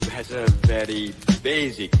has a very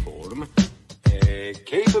basic form,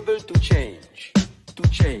 capable to change.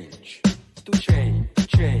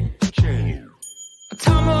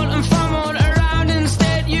 Tumbled and fumbled around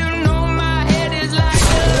instead, you know my head is like a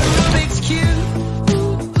Rubik's Cube.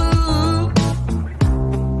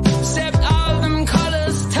 Except all them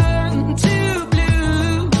colors turn to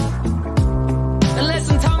blue.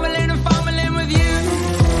 Unless I'm tumbling and fumbling with you.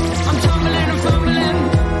 I'm tumbling and fumbling.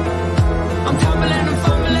 I'm tumbling and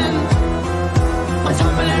fumbling. I'm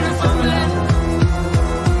tumbling and fumbling.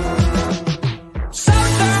 So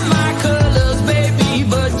turn my colors, baby,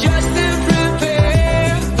 but just to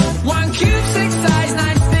prepare. 1 cube, 6 size,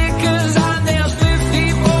 9 stickers on nails,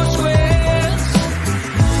 54 squares.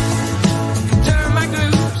 Turn my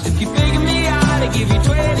grooves, if you figure me out, I give you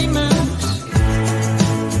 20 moves.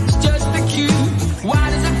 It's just a cube. Why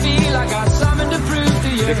does it feel like I got something to prove to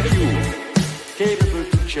you? The cube, capable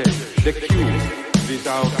to change. The cube,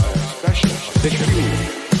 without a special. The cube,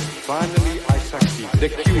 finally I succeed. The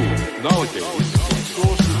cube, nowadays, it's so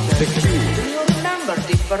the cube. Do you remember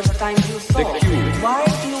the first time you saw The it? cube. Why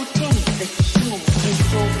do you think the cube is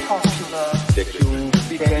so popular? The cube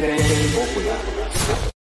became popular.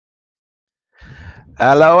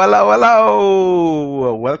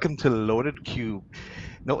 Hello. Welcome to Loaded Cube.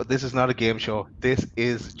 No, this is not a game show. This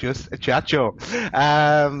is just a chat show.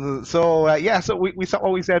 So we thought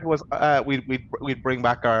what we said was we'd bring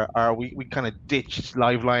back we kind of ditched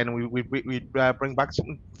live line and we'd bring back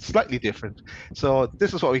something slightly different. So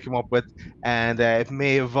this is what we came up with, and it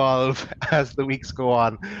may evolve as the weeks go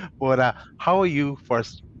on. But how are you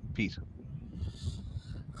first, Pete?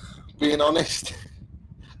 Being honest,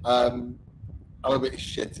 I'm a bit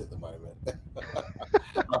shit at the moment.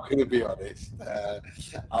 I'm going to be honest.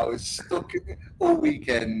 I was stuck all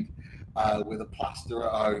weekend with a plaster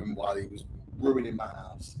at home while he was ruining my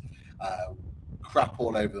house. Crap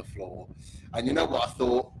all over the floor. And you know what? I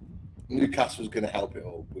thought Newcastle was going to help it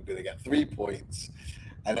all. We're going to get 3 points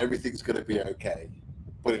and everything's going to be okay.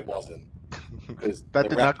 But it wasn't. That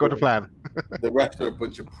did not go to plan. The rest are a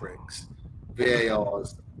bunch of pricks.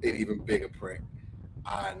 VAR's an even bigger prick.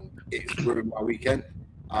 And it's ruined my weekend.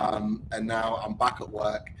 And now I'm back at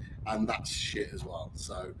work, and that's shit as well.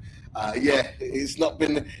 So, it's not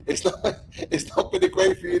been a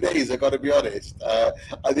great few days. I got to be honest.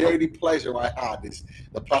 The only pleasure I had is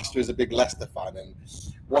the plaster is a big Leicester fan, and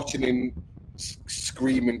watching him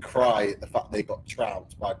scream and cry at the fact they got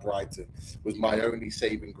trounced by Brighton was my only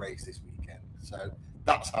saving grace this weekend. So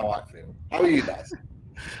that's how I feel. How are you guys?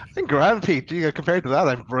 I think grand, Pete. Compared to that,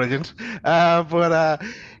 I'm brilliant.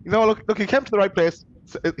 Look, you came to the right place.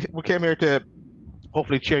 We came here to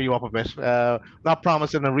hopefully cheer you up a bit. Not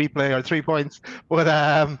promising a replay or 3 points, but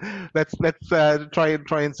let's try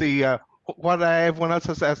and see what everyone else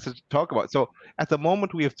has to talk about. So at the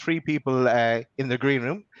moment we have 3 people in the green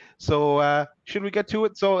room. So should we get to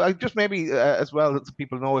it? So just maybe as well, so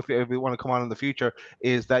people know if we want to come on in the future,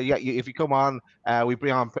 is that if you come on, we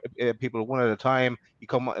bring on people one at a time. You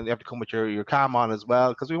have to come with your cam on as well,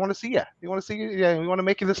 because we want to see you. We want to see you. Yeah, we want to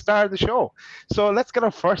make you the star of the show. So let's get our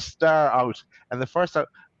first star out, and the first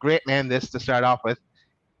great name this to start off with.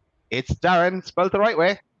 It's Darren, spelled the right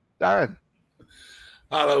way. Darren.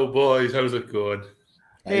 Hello, boys. How's it going?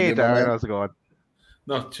 Hey, Darren. How's it going?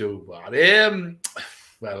 Not too bad.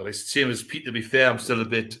 Well, it's the same as Pete, to be fair. I'm still a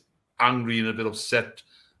bit angry and a bit upset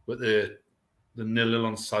with the 0-0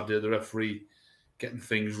 on Saturday. The referee getting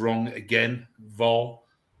things wrong again. VAR.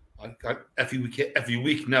 Every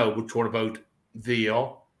week now we're talking about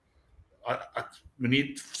VAR.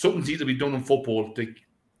 Something needs to be done in football to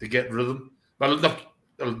get rid of them. Well,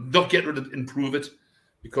 not get rid of it, improve it,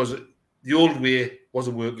 because the old way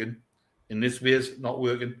wasn't working. In this way, it's not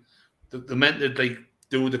working. They meant that they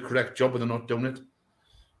do the correct job, but they're not doing it.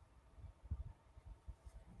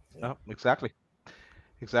 No, exactly,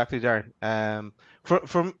 Darren.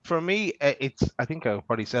 For me, it's. I think I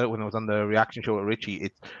probably said it when I was on the reaction show with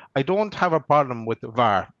Richie. I don't have a problem with the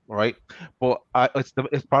VAR, right? But it's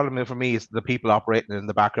problem for me is the people operating in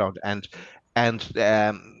the background, and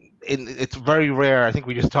it's very rare. I think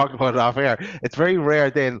we just talked about it off air. It's very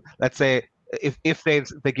rare. Then let's say if they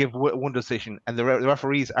give one decision and the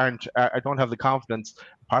referees don't have the confidence,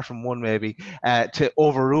 apart from one maybe, to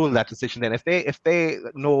overrule that decision. Then if they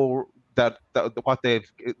know that what they've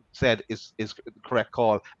said is the correct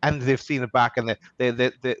call, and they've seen it back, and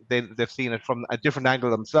they've seen it from a different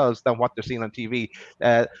angle themselves than what they're seeing on TV,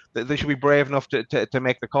 they should be brave enough to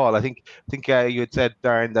make the call. I think you had said,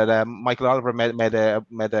 Darren, that Michael Oliver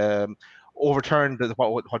overturned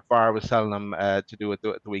what VAR was telling them to do at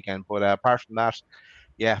the weekend. But apart from that,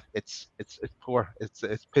 yeah, it's poor.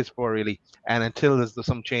 It's piss poor really. And until there's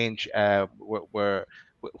some change,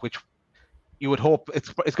 which you would hope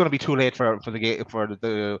it's going to be too late for the game for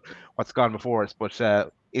the what's gone before us. But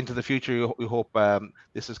into the future, you hope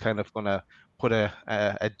this is kind of going to put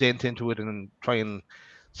a dent into it and try and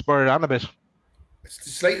spur it on a bit.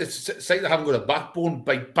 It's like they haven't got a backbone,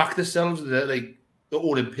 like back themselves, their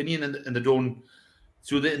own opinion, and they don't.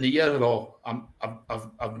 So that in the year,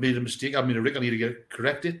 I've made a mistake. I've made a rig. I need to get it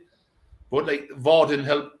corrected. But like VAR didn't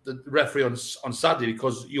help the referee on Saturday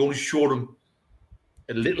because you only showed him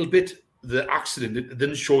a little bit the accident. It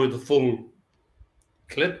didn't show you the full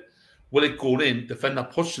clip. Will it going in? Defender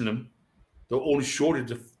pushing him. They only showed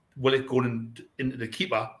you will it going into the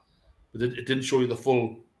keeper, but it didn't show you the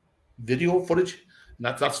full video footage.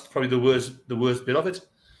 And that's probably the worst bit of it.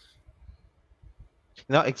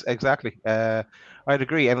 No, exactly. I'd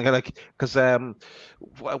agree, and like because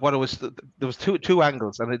what it was, there was two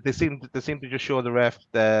angles, and they seemed to just show the ref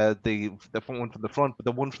the one from the front, but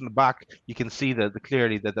the one from the back, you can see the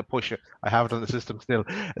clearly the push. I have it on the system still,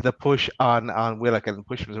 the push on Willock, and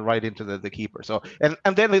push was right into the keeper. So and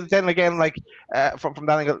then again, like from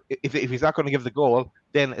that angle, if he's not going to give the goal,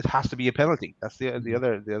 then it has to be a penalty. That's the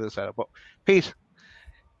other side. But Pete,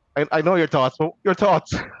 I know your thoughts, but your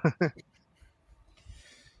thoughts.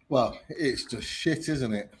 Well, it's just shit,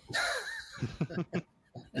 isn't it?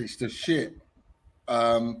 It's just shit.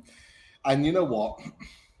 And you know what?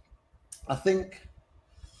 I think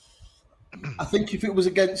if it was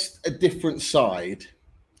against a different side,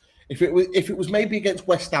 if it was maybe against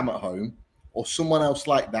West Ham at home or someone else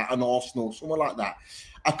like that, an Arsenal, someone like that,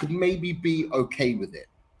 I could maybe be okay with it.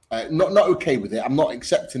 Not okay with it. I'm not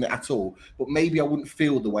accepting it at all. But maybe I wouldn't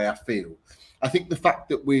feel the way I feel. I think the fact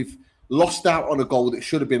that we've lost out on a goal that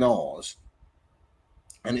should have been ours,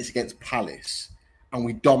 and it's against Palace, and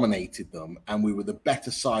we dominated them, and we were the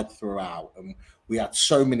better side throughout, and we had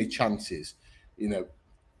so many chances. You know,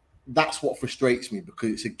 that's what frustrates me, because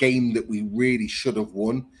it's a game that we really should have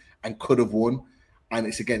won and could have won, and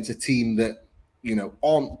it's against a team that, you know,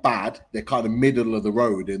 aren't bad. They're kind of middle of the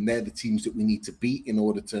road, and they're the teams that we need to beat in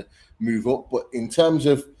order to move up. But in terms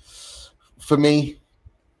of, for me,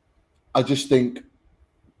 I just think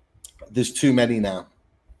there's too many now.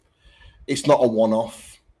 It's not a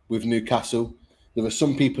one-off with Newcastle. There are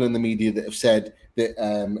some people in the media that have said that,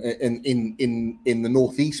 in the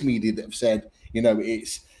Northeast media that have said, you know,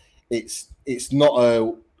 it's not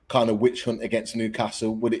a kind of witch hunt against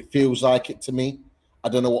Newcastle, but it feels like it to me. I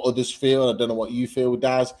don't know what others feel. I don't know what you feel,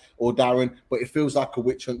 Daz or Darren, but it feels like a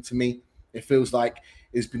witch hunt to me. It feels like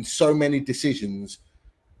there's been so many decisions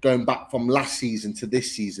going back from last season to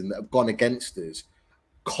this season that have gone against us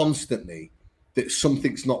constantly, that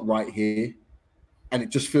something's not right here, and it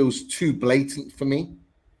just feels too blatant for me.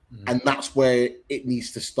 And that's where it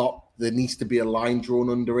needs to stop. There needs to be a line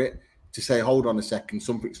drawn under it to say, hold on a second,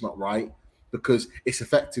 something's not right, because it's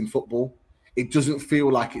affecting football. It doesn't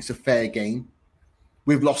feel like it's a fair game.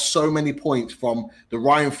 We've lost so many points from the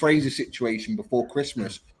Ryan Fraser situation before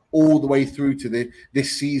Christmas all the way through to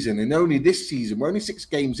this season, and only this season we're only 6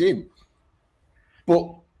 games in.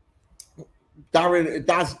 But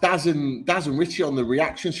Daz and Richie on the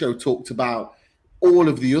reaction show talked about all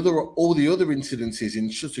the other incidences in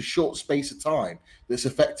such a short space of time that's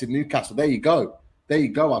affected Newcastle. There you go.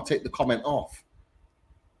 I'll take the comment off.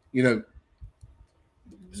 You know,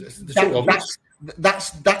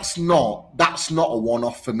 that's not a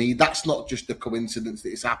one-off for me. That's not just a coincidence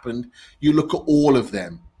that it's happened. You look at all of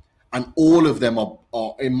them, and all of them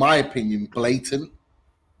are in my opinion, blatant.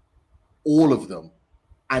 All of them.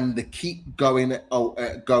 And they keep going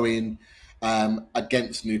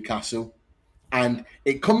against Newcastle, and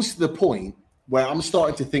it comes to the point where I'm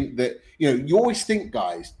starting to think that, you know, you always think,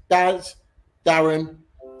 guys, Daz, Darren,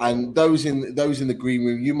 and those in the green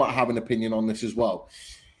room, you might have an opinion on this as well.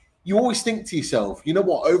 You always think to yourself, you know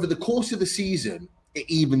what? Over the course of the season, it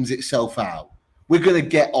evens itself out. We're going to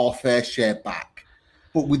get our fair share back,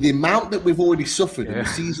 but with the amount that we've already suffered, and the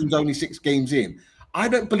season's only 6 games in, I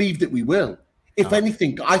don't believe that we will. If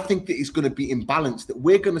anything, I think that it's going to be imbalanced, that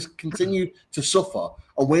we're going to continue to suffer,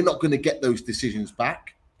 and we're not going to get those decisions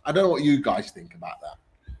back. I don't know what you guys think about that.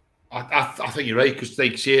 I think you're right, because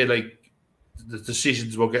like say, like the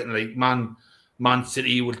decisions we're getting, like Man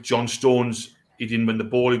City with John Stones, he didn't win the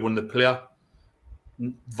ball, he won the player.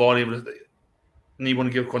 Varney, and he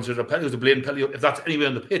wouldn't give consider a penalty. It was a blatant penalty. If that's anywhere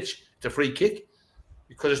on the pitch, it's a free kick,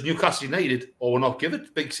 because it's Newcastle United, or we're not give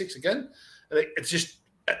it. Big 6 again. Like, it's just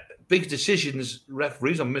big decisions.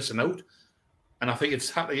 Referees are missing out, and I think it's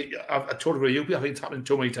happening. I totally agree with you. I think it's happening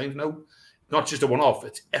too many times now. Not just a one-off;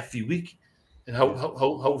 it's every week. And how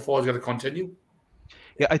far is it going to continue?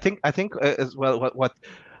 Yeah, I think as well. What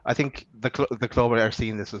I think the club are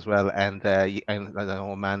seeing this as well, and I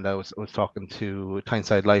know Amanda was talking to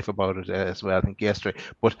Tyneside Life about it as well. I think yesterday,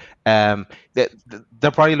 but they're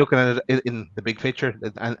probably looking at it in the big picture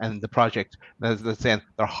and the project. As they're saying,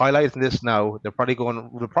 they're highlighting this now. They're probably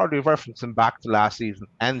referencing back to last season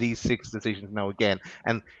and these six decisions now again.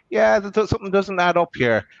 And yeah, something doesn't add up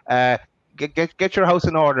here. Get your house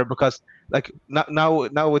in order, because like now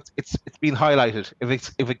it's been highlighted.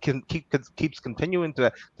 If it can keeps continuing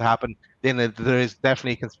to happen, then there is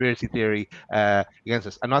definitely a conspiracy theory against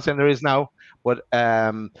us. I'm not saying there is now, but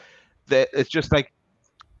it's just like,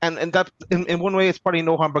 and that in one way it's probably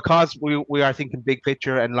no harm, because we are thinking big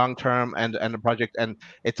picture and long term and the project, and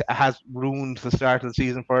it has ruined the start of the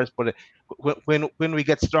season for us. But when we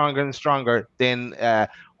get stronger and stronger, then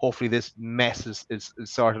hopefully this mess is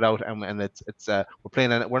sorted out, and it's we're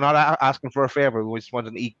playing, and we're not asking for a favor. We just want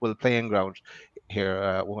an equal playing ground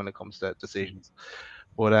here when it comes to decisions.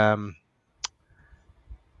 But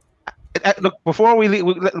look, before we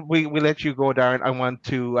let you go, Darren, I want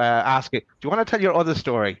to ask you: do you want to tell your other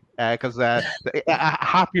story? Because a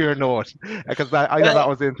happier note, because I thought that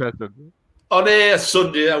was interesting. On a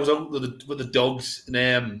Sunday, I was out with the dogs,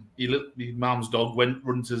 and my mum's dog went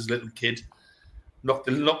running to his little kid, knocked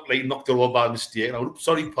her over by mistake. And I went,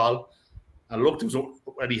 "Sorry, pal." I looked, it was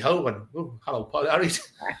anyhow, and oh, hello, pal.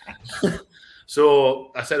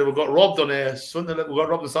 So I said, "We got robbed on a Sunday. We got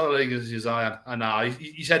robbed on Saturday." He says,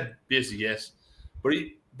 he said basically yes, but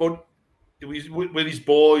he was with his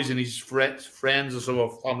boys and his friends or some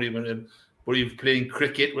of family with him. But he was playing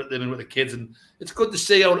cricket with them and with the kids, and it's good to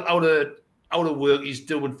see out of work he's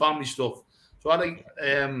doing family stuff. So I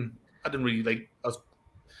didn't really like. I was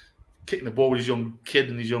kicking the ball with his young kid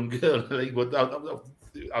and his young girl, but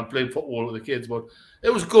I'm playing football with the kids. But it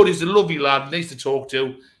was good. He's a lovely lad, nice to talk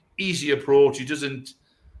to, easy approach. He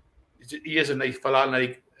is a nice fella.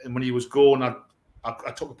 And when he was going,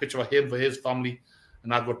 I took a picture of him for his family,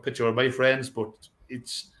 and I've got a picture of my friends. But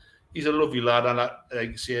he's a lovely lad, and like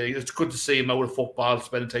I say, it's good to see him out of football,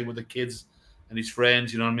 spending time with the kids and his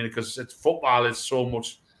friends. You know what I mean? Because football is so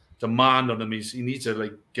much demand on him. He needs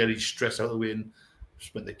to get his stress out of the way and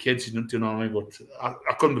spend the kids. You know what I mean? But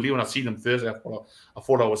I couldn't believe when I seen him Thursday. I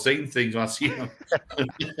thought I was seeing things when I seen him.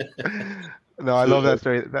 No, I love that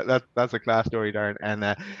story. That's a class story, Darren. And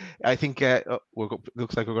I think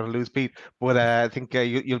looks like we're going to lose Pete, but I think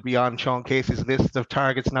you'll be on Sean Casey's list of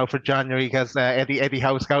targets now for January, because Eddie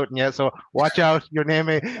House scouting you. So watch out, your name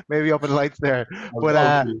may be up in lights there.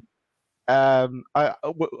 But I'll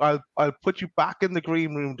put you back in the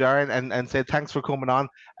green room, Darren, and say thanks for coming on.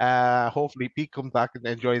 Hopefully Pete comes back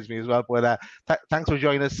and joins me as well. But thanks for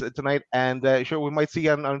joining us tonight, and sure, we might see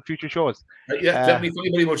you on future shows. Yeah, definitely. Thank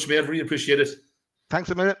you very much, mate. Really appreciate it. Thanks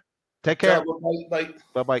a minute. Take care. Bye.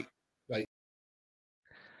 Bye.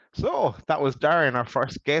 So that was Darren, our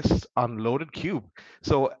first guest on Loaded Cube.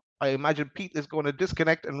 So I imagine Pete is going to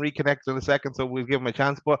disconnect and reconnect in a second, so we'll give him a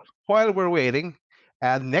chance. But while we're waiting,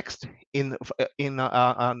 next in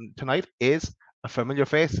tonight is a familiar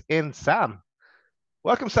face in Sam.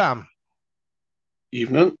 Welcome, Sam.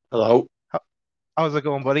 Evening. Hello. How's it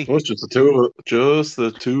going, buddy? Oh, it's just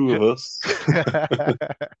the two of us.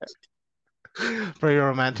 Very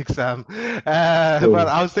romantic, Sam. Well,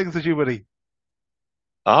 how's things with you, buddy?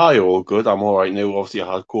 Aye, all good. I'm all right now. Obviously,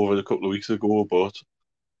 I had COVID a couple of weeks ago, but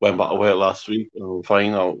went back to work last week and I'm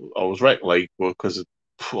fine. I was wrecked, because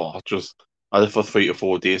I had it for 3 to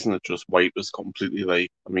 4 days and it just wiped us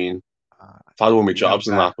completely. I mean, I've had all my jobs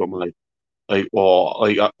and that, but I'm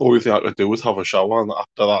the only thing I could do was have a shower, and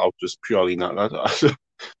after that, I was just purely knackered.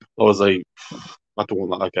 I was like, I don't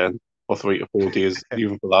want that again for 3 to 4 days,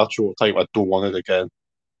 even for that short time. I don't want it again.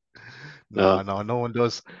 No one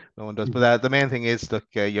does. But the main thing is that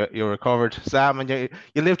you're recovered, Sam, and you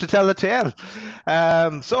live to tell the tale.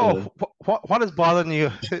 What is bothering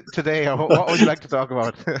you today, or what would you like to talk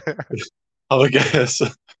about? I guess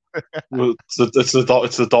it's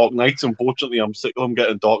the dark nights. Unfortunately, I'm sick of them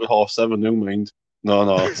getting dark at 7:30. No mind. No,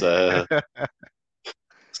 it's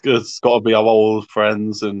good. It's got to be our old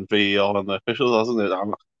friends and VR and the officials, hasn't it?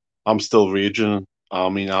 I'm still raging. I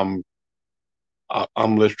mean,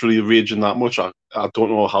 I'm literally raging that much. I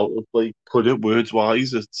don't know how to put it words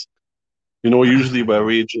wise. It's usually where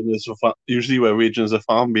raging is a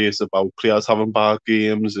fan base about players having bad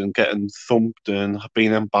games and getting thumped and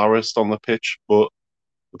being embarrassed on the pitch, but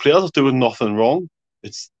the players are doing nothing wrong.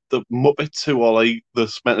 It's the muppets who are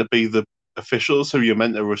meant to be the officials, who you're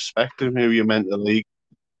meant to respect and who you're meant to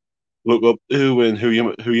look up to, and who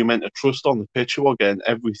you're meant to trust on the pitch, who are getting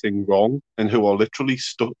everything wrong and who are literally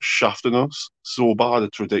shafting us so bad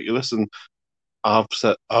it's ridiculous. And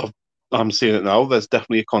I'm saying it now. There's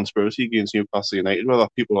definitely a conspiracy against Newcastle United, whether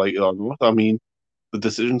people like it or not. I mean, the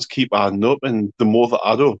decisions keep adding up, and the more they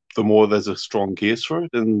add up, the more there's a strong case for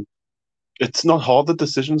it. And it's not hard, the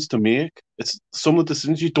decisions to make. It's some of the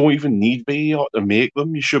decisions you don't even need VAR to make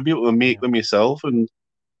them. You should be able to make them yourself. And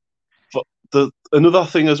another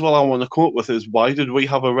thing as well I want to come up with is, why did we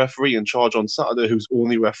have a referee in charge on Saturday who's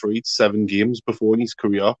only refereed 7 games before in his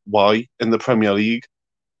career? Why in the Premier League?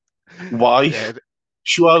 Why? Yeah,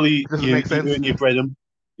 Surely it doesn't you, make you sense. earn your bread and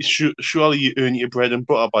surely you earn your bread and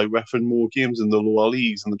butter by refereeing more games in the lower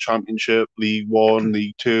leagues, in the Championship, League One,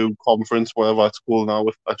 League Two, Conference, whatever it's called now.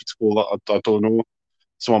 If it's called that, I don't know.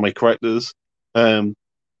 Some of my correctors.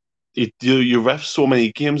 You ref so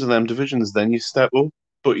many games in them divisions, then you step up.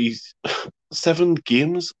 But he's 7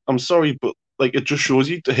 games. I'm sorry, but like, it just shows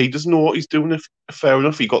you that he doesn't know what he's doing. If fair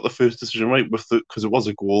enough, he got the first decision right because it was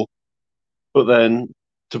a goal. But then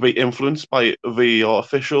to be influenced by a VAR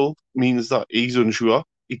official means that he's unsure.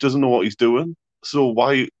 He doesn't know what he's doing. So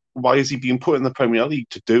why is he being put in the Premier League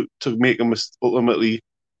to make him ultimately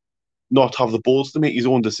not have the balls to make his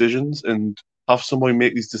own decisions and have somebody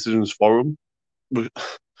make these decisions for him?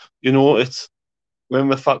 It's when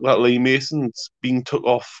the fact that Lee Mason's being took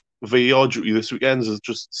off VAR duty this weekend is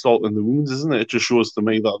just salt in the wounds, isn't it? It just shows to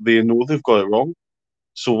me that they know they've got it wrong.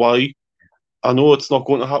 So why? I know it's not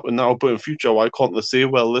going to happen now, but in future, why can't they say,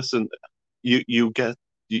 well, listen, you get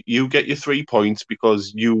your 3 points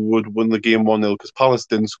because you would win the game 1-0 because Palace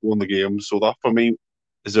didn't score in the game, so that for me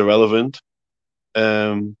is irrelevant.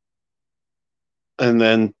 And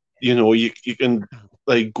then you can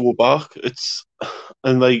like go back.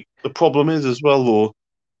 And like the problem is as well though,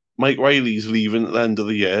 Mike Riley's leaving at the end of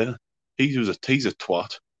the year. He's a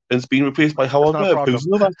twat, and it's been replaced by That's Howard not a Webb,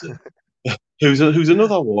 problem. who's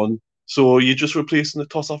another one. So you're just replacing a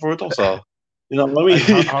tosser for a tosser. You know what I And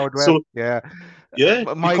mean? Howard Webb, So yeah. yeah,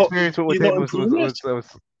 My experience with you're him not was improving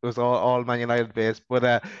it. all Man United based,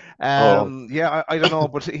 but Oh, yeah, I don't know,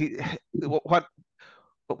 but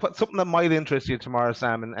what something that might interest you tomorrow,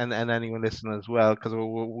 Sam, and anyone listening as well, because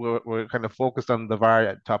we're kind of focused on the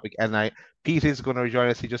VAR topic, and Pete is going to join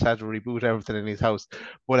us. He just had to reboot everything in his house,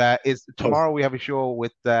 but is oh, tomorrow we have a show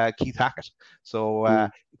with Keith Hackett, so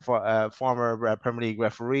former Premier League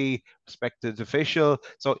referee, respected official,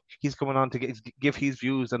 so he's coming on to give his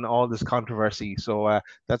views on all this controversy. So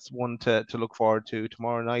that's one to look forward to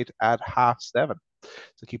tomorrow night at 7:30.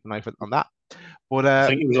 So keep an eye on that. But I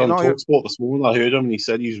think he was on Talksport this morning. I heard him, and he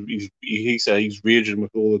said he said he's raging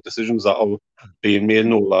with all the decisions that are being made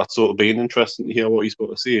and all that. So it'll be interesting to hear what he's got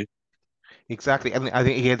to say. exactly, and I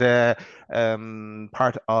think he had a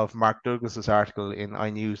part of Mark Douglas's article in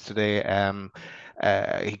iNews today.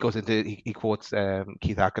 He goes into he quotes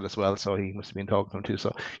Keith Hackett as well, so he must have been talking to him too.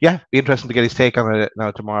 So yeah, be interesting to get his take on it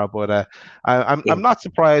now tomorrow. But I'm not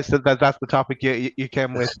surprised that that's the topic you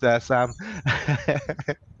came with, Sam.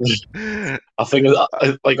 I think,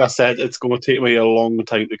 like I said, it's going to take me a long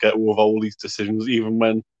time to get over all these decisions.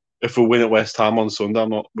 Even if we win at West Ham on Sunday,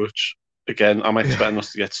 which again I'm expecting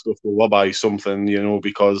us to get stuff over by something,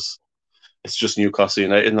 because it's just Newcastle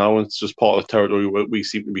United now, and it's just part of the territory we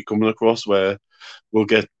seem to be coming across, where we'll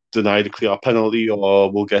get denied a clear penalty,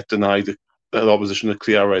 or we'll get denied the opposition a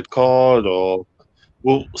clear red card, or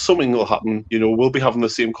something will happen. We'll be having the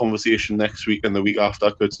same conversation next week and the week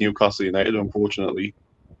after because it's Newcastle United, unfortunately.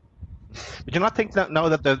 But you not think that now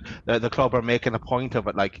that the club are making a point of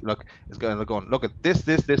it, like, look, it's going look at this,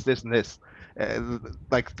 and this.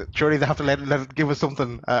 Surely they have to let it give us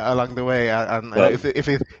something along the way, and Well, if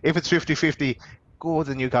it's 50-50, go with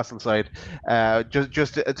the Newcastle side,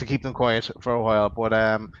 just to keep them quiet for a while. But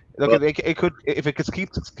look, it could, if it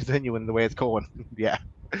keeps continuing the way it's going, yeah,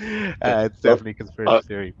 it's definitely conspiracy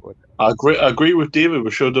theory. But I agree with David.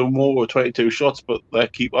 We should have done more with 22 shots, but their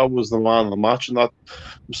keeper was the man of the match. And I'm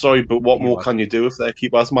sorry, but what more can you do if their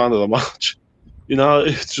keeper's man of the match?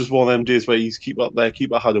 It's just one of them days where their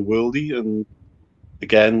keeper had a worldie. And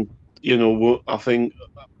again, I think,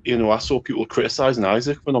 I saw people criticising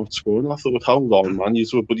Isaac for not scoring. I thought, hold on, man, you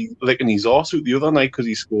were bloody licking his arse out the other night because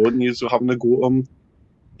he scored, and you were having to go at him.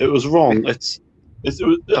 It was wrong. I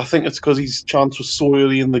think it's because his chance was so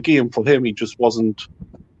early in the game for him. He just wasn't,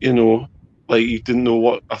 like, he didn't know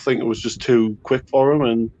what. I think it was just too quick for him,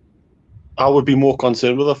 and I would be more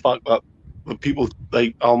concerned with the fact that the people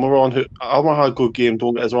like Almiron had a good game,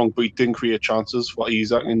 don't get us wrong, but he didn't create chances for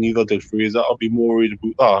Isaac, and neither did Fraser. I'd be more worried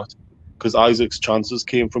about that because Isaac's chances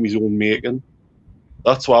came from his own making.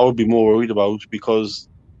 That's what I would be more worried about because,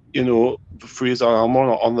 Fraser and Almiron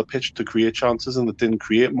are on the pitch to create chances, and they didn't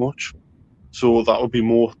create much. So that would be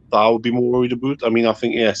more worried about. I mean, I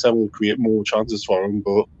think ASM will create more chances for him,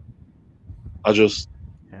 but I just,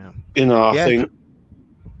 Yeah. I Yeah, think,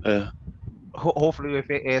 hopefully with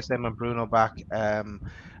ASM and Bruno back at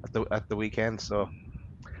the weekend. So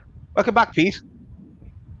welcome back, Pete.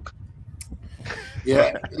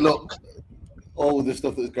 Yeah, look, all the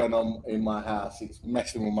stuff that's going on in my house, it's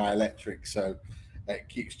messing with my electric, so it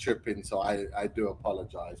keeps tripping. So I do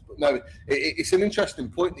apologise, but no, it's an interesting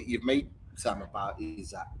point that you've made, Sam, about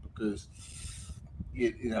Isaac, because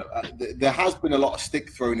there has been a lot of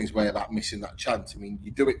stick thrown his way about missing that chance. I mean,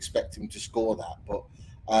 you do expect him to score that, but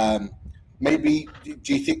maybe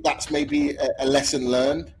do you think that's maybe a lesson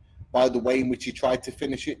learned by the way in which he tried to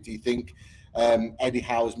finish it? Do you think Eddie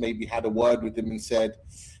Howe's maybe had a word with him and said,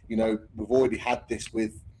 we've already had this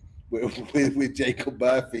with Jacob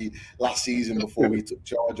Murphy last season before we took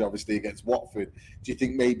charge, obviously against Watford. Do you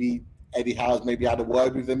think maybe Eddie Howe's maybe had a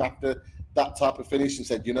word with him after that type of finish and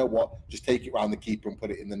said, you know what, just take it round the keeper and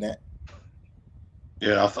put it in the net?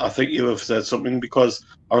 Yeah, I think you have said something, because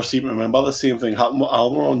I seem to remember the same thing happened with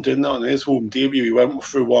Almiron, didn't it, on his home debut? He went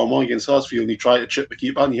through 1-1 against Huddersfield and he tried to chip the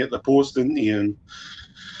keeper and he hit the post, didn't he? And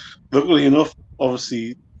luckily enough,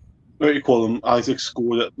 obviously, what you call him, Isaac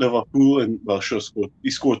scored at Liverpool, and he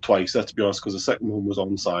scored twice, let's be honest, because the second one was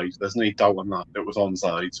onside. There's no doubt on that, it was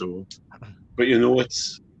onside. So, but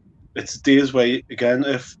it's days where, again,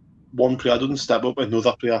 if one player doesn't step up,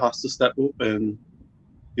 another player has to step up. And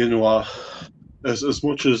as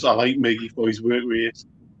much as I like Miggy for his work rate,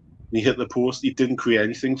 and he hit the post, he didn't create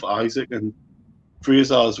anything for Isaac. And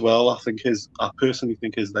Fraser as well, I personally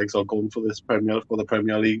think his legs are gone for the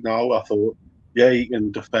Premier League now. I thought, yeah, he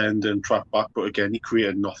can defend and track back, but again, he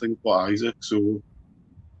created nothing for Isaac. So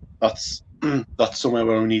that's somewhere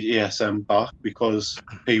where we need ASM back, because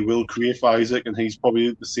he will create for Isaac, and he's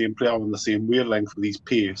probably the same player on the same wavelength with his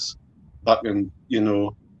pace that can,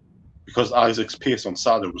 because Isaac's pace on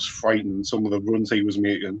Saturday was frightening, some of the runs he was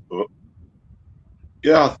making. But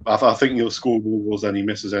yeah, I think he'll score more goals than he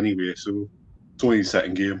misses anyway, so it's only his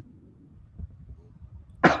second game.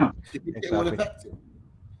 Do you think it will affect him?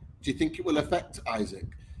 Do you think it will affect Isaac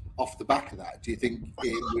off the back of that? Do you think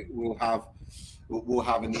we'll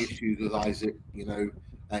have any issues with Isaac,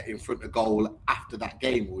 in front of goal after that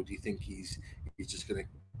game, or do you think he's just going to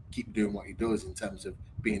keep doing what he does in terms of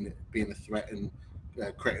being a threat and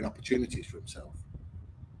creating opportunities for himself?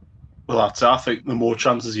 Well, I think the more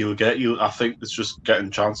chances he'll get, I think it's just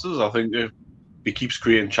getting chances. I think if he keeps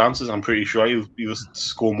creating chances, I'm pretty sure he'll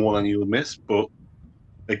score more than he'll miss. But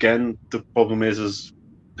again, the problem is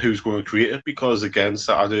who's going to create it, because again,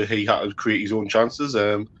 Saturday he had to create his own chances.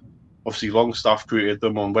 Obviously, Longstaff created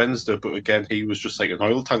them on Wednesday, but again, he was just like an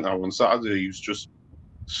oil tank now on Saturday. He was just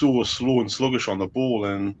so slow and sluggish on the ball,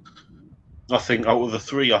 and I think out of the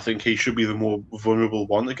three, I think he should be the more vulnerable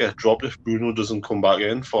one to get dropped if Bruno doesn't come back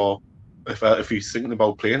in if he's thinking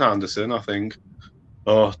about playing Anderson. I think.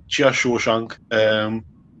 Cheers, Shawshank.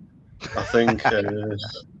 I think.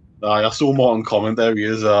 I saw Martin comment. There he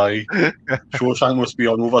is. Shawshank must be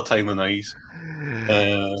on overtime tonight.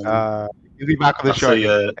 He'll be back on the show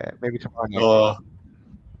maybe tomorrow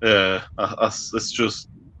night. It's just,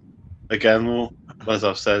 again, as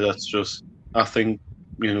I've said, it's just, I think,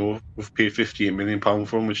 we've paid £58 million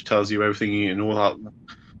for him, which tells you everything you know, that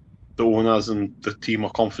the owners and the team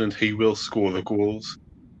are confident he will score the goals.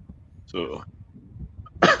 So,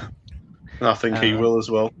 and I think he will as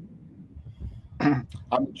well. Do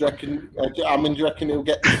you reckon he'll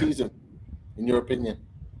get the season, in your opinion?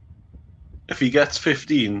 If he gets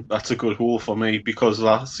 15, that's a good haul for me, because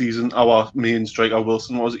last season our main striker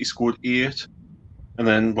Wilson he scored 8, and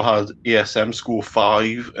then we had ASM score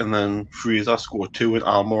 5, and then Fraser scored 2, and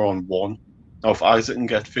Almiron 1. Now, if Isaac can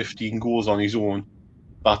get 15 goals on his own,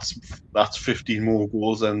 that's 15 more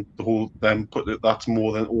goals than that's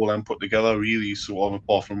more than all them put together, really. So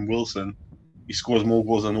apart from Wilson, he scores more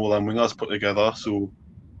goals than all them wingers put together. So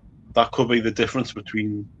that could be the difference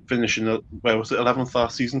between finishing at 11th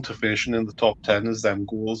last season to finishing in the top 10 is them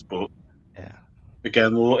goals. But yeah,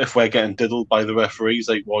 again, if we're getting diddled by the referees,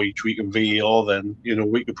 like why you tweaking VAR, then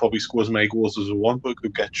we could probably score as many goals as we want, but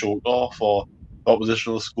could get choked off, or the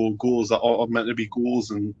opposition will score goals that are meant to be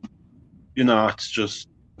goals, and it's just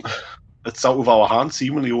it's out of our hands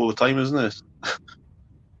seemingly all the time, isn't it?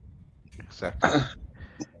 Exactly.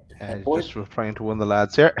 Just we're trying to win the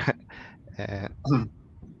lads here.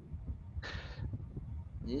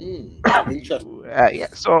 Interesting. Yeah.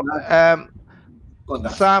 So,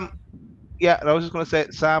 Sam. Yeah, I was just going to say,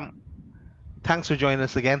 Sam. Thanks for joining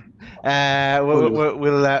us again. We'll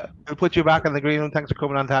put you back in the green room. Thanks for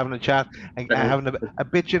coming on to having a chat and having a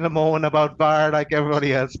bitch in a moan about VAR like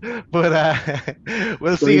everybody else. But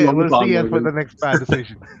we'll see you for the next bad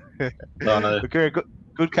decision. Okay,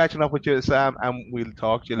 Good catching up with you, Sam, and we'll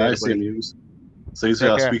talk to you later, Nice same buddy. news. See you Take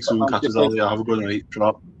soon. care. Speak soon. Catches all. Yeah, have a good night.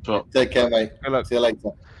 Drop. Take care, mate. Good luck. See you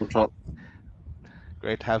later. Drop.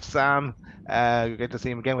 Great to have Sam. Great to see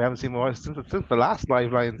him again. We haven't seen him since the last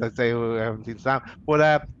live lines. I'd say we haven't seen Sam.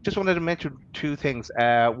 But just wanted to mention two things.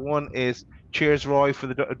 One is cheers, Roy, for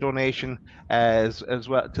the donation as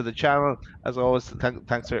well to the channel. As always,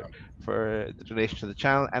 thanks for the donation to the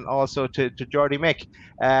channel, and also to Jordy Mick.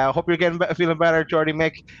 Hope you're feeling better, Jordy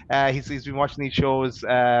Mick. He's been watching these shows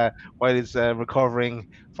while he's recovering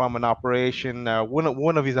from an operation,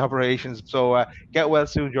 one of his operations. So get well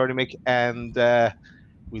soon, Jordy Mick, and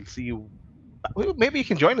we'll see you. Maybe you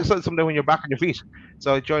can join us someday when you're back on your feet.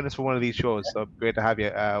 So join us for one of these shows. So great to have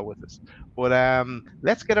you with us. But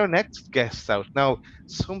let's get our next guests out now.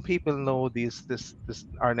 Some people know this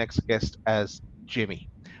our next guest as Jimmy,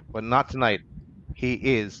 but not tonight. He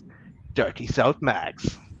is Dirty South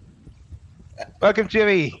Max. Welcome,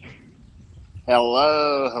 Jimmy.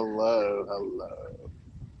 Hello.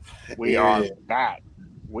 We are back.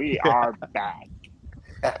 We are back.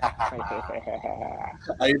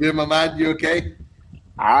 How you doing, my man? You okay?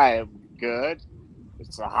 I am good.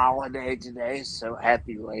 It's a holiday today, so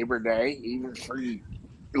happy Labor Day, even for you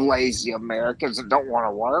lazy Americans that don't want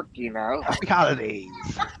to work, Happy holidays.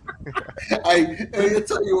 I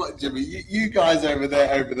tell you what, Jimmy, you guys over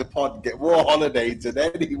there over the pod get more holidays than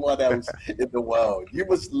anyone else in the world. You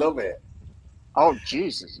must love it. Oh,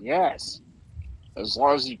 Jesus, yes. As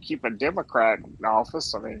long as you keep a Democrat in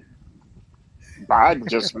office, I mean, Biden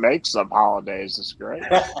just makes up holidays. It's great.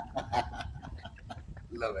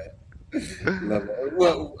 Love it. Love it.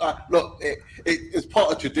 Well, look, it's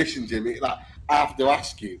part of tradition, Jimmy. Like, I have to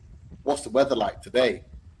ask you, what's the weather like today?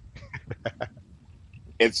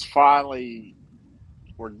 It's finally,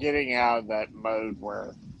 we're getting out of that mode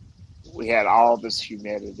where we had all this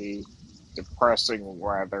humidity, depressing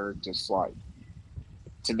weather, just like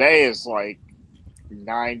today is like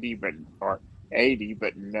 90 or 80,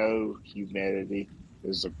 but no humidity.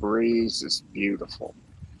 There's a breeze. It's beautiful.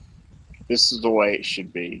 This is the way it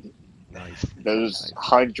should be. Nice. Those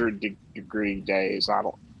 100-degree days,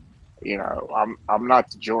 I'm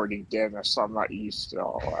not the Jordy Dennis. So I'm not used to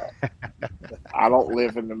all that. I don't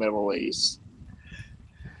live in the Middle East.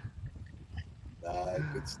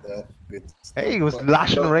 Good stuff. Hey, it was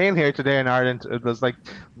lashing rain here today in Ireland. It was like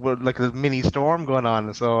a mini storm going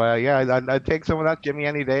on. So I'd take some of that, Jimmy,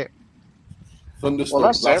 any day. Thunderstorm.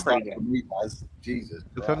 Well, that's every day. Jesus.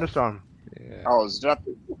 The thunderstorm. Yeah. Oh, it's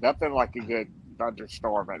nothing like a good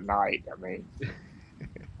thunderstorm at night. I mean,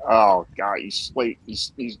 oh God, you sleep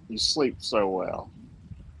so well.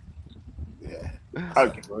 Yeah.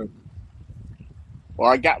 Okay. Well,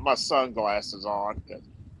 I got my sunglasses on because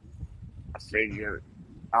I figure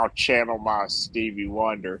I'll channel my Stevie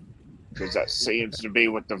Wonder because that seems to be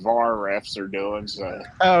what the VAR refs are doing. So.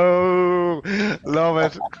 Oh, love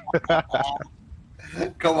it.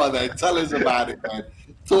 Come on, then. Tell us about it, man.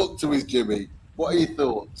 Talk to us, Jimmy. What are your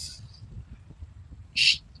thoughts?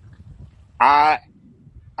 I've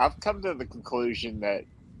come to the conclusion that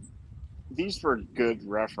these were good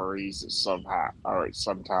referees at some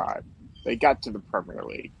time. They got to the Premier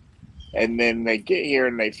League, and then they get here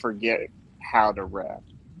and they forget how to ref.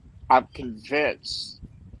 I'm convinced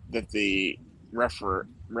that the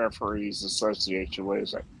Referees Association, what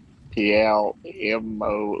is it,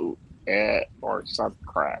 PLMO or some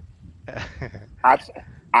crap. I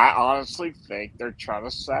honestly think they're trying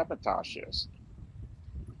to sabotage us.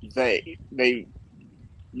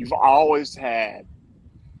 You've always had,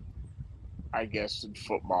 I guess, in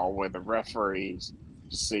football where the referee's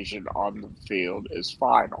decision on the field is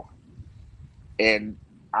final. And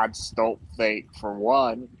I just don't think, for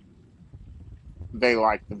one, they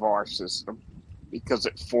like the VAR system because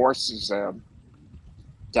it forces them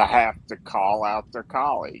to have to call out their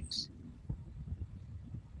colleagues.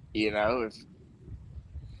 If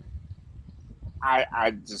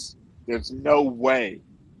there's no way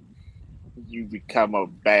you become a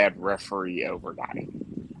bad referee overnight.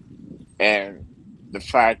 And the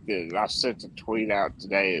fact that I sent a tweet out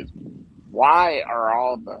today is, why are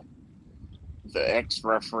all the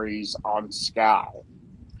ex-referees on Sky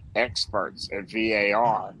experts at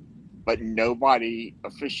VAR, but nobody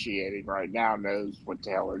officiating right now knows what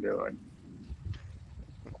the hell they're doing?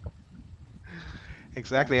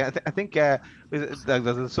 Exactly. I think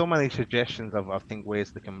there's so many suggestions of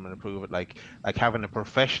ways they can improve it, like having a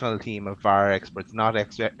professional team of VAR experts, not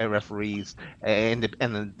referees, and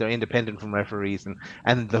they're independent from referees,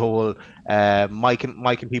 and the whole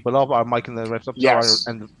micing people up or micing the refs up, Yes.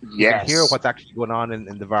 and you can hear what's actually going on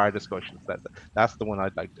in the VAR discussions. That's the one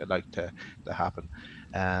I'd like to happen.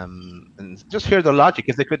 and just hear the logic.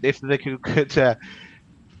 If they could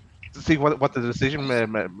see what the decision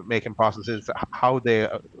making process is, how they,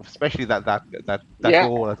 especially that Yeah.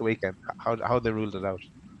 goal at the weekend, how they ruled it out.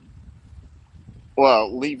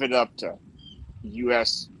 Well, leave it up to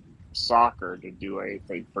U.S. soccer to do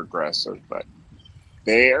anything progressive, but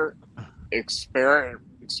they're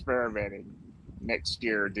experimenting next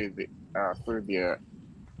year through the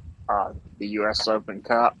U.S. Open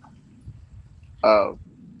Cup of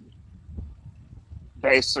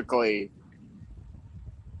basically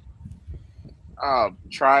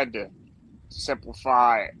trying to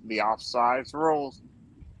simplify the offsides rules.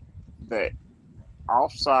 That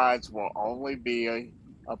offsides will only be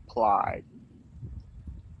applied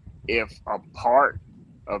if a part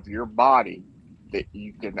of your body that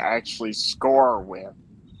you can actually score with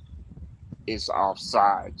is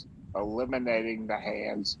offsides, eliminating the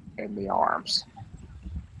hands and the arms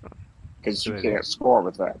because you Good idea. can't score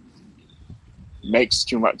with that. Makes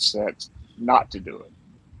too much sense not to do it.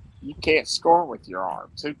 You can't score with your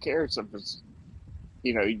arms. Who cares if it's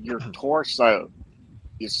your torso?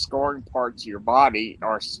 The scoring parts of your body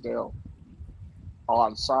are still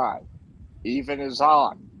on side, even as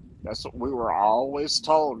on. That's what we were always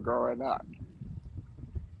told growing up.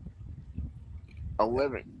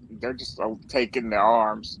 They're just taking the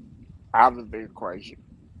arms out of the equation.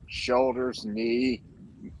 Shoulders, knee,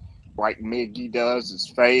 like Miggy does, his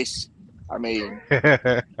face. I mean,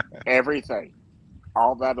 everything.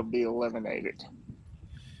 All that'll be eliminated.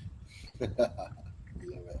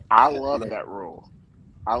 I love that rule.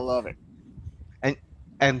 I love it. and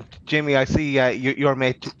and Jimmy, I see your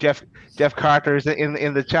mate Jeff Carter is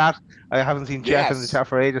in the chat. I haven't seen Jeff in the Yes. chat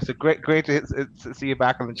for ages. So great to see you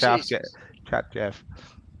back in the chat, Jesus. Jeff.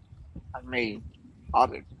 I mean,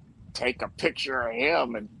 I'll take a picture of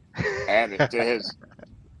him and add it to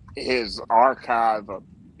his archive of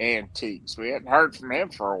antiques. We hadn't heard from him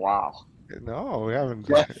for a while. No, we haven't.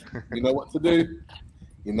 Jeff, you know what to do.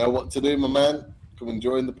 You know what to do, my man. Come and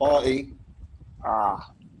join the party.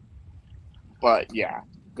 But yeah,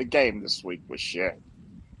 the game this week was shit.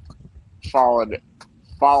 Followed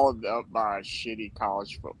up by shitty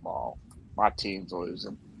college football. My team's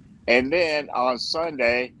losing. And then on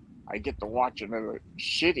Sunday, I get to watch another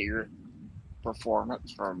shittier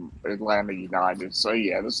performance from Atlanta United. So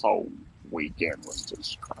yeah, this whole weekend was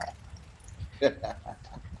just crap.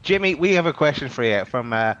 Jimmy, we have a question for you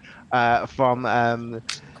from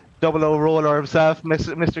Double O Roller himself,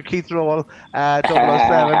 Mr. Keith Roll,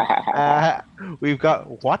 007. We've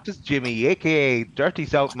got, what does Jimmy, aka Dirty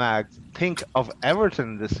South Mags, think of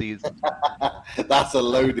Everton this season? That's a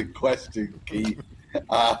loaded question, Keith.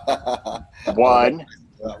 One,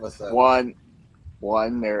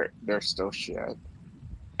 they're still shit.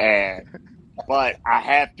 But I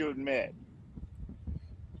have to admit,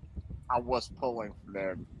 I was pulling for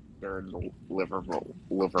them during the Liverpool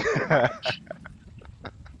match.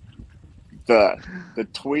 The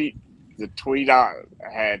tweet I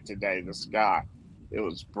had today, this guy, it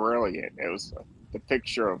was brilliant. It was the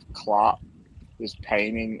picture of Klopp, his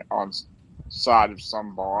painting on side of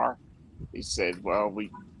some bar. He said, "Well,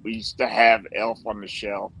 we used to have Elf on the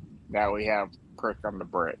Shelf. Now we have Prick on the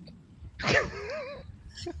Brick."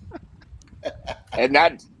 And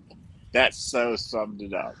that so summed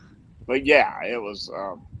it up. But yeah, it was.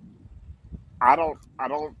 I don't.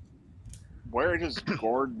 Where does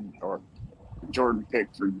Gordon or Jordan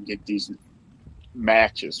Pickford get these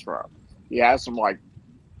matches from? He has them like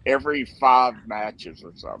every 5 matches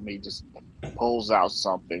or something. He just pulls out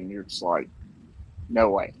something. You're just like, no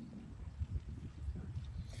way.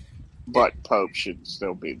 But Pope should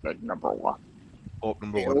still be the number one.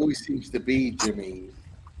 It always seems to be, Jimmy,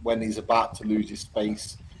 when he's about to lose his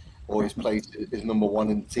space or his place is number one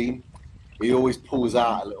in the team, he always pulls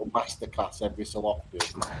out a little masterclass every so often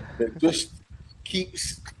that just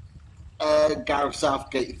keeps Gareth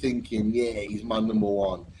Southgate thinking, yeah, he's my number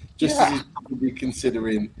one. Just as he's probably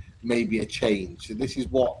considering maybe a change. So this is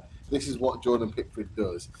what Jordan Pickford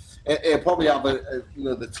does. He'll probably have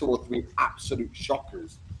the 2 or 3 absolute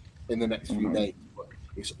shockers in the next few days. But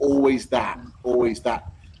it's always that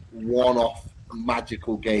one-off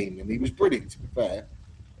magical game. And he was brilliant, to be fair.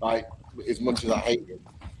 Like, as much as I hate him,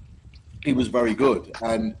 he was very good.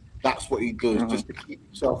 And that's what he does, just to keep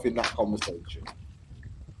himself in that conversation.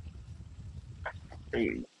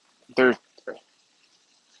 They're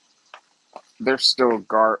still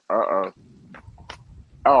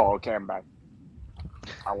oh, okay, I'm back.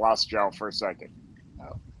 I lost y'all for a second.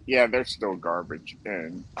 Yeah, they're still garbage,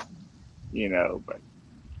 and but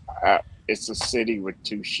it's a city with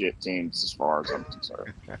 2 shit teams as far as I'm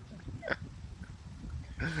concerned.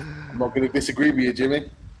 I'm not going to disagree with you, Jimmy.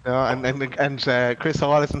 No, and Chris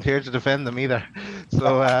Hall isn't here to defend them either,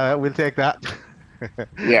 so we'll take that.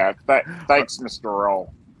 Yeah, thanks, Mr.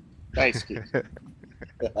 Roll. Thanks, Keith.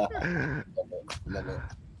 Love it.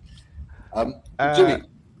 Uh, Jimmy,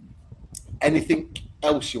 anything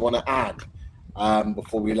else you want to add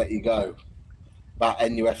before we let you go about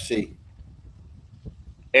NUFC?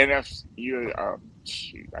 NFC,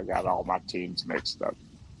 shoot, I got all my teams mixed up.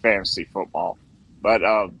 Fantasy football, but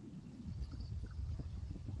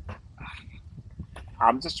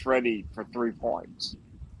I'm just ready for 3 points.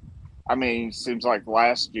 I mean, seems like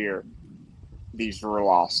last year these were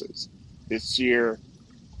losses. This year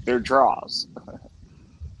they're draws.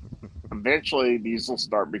 Eventually, these will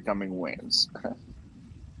start becoming wins,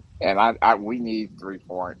 and we need 3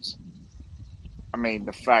 points. I mean,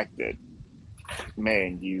 the fact that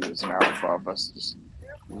Man U is now above us just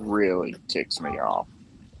really ticks me off.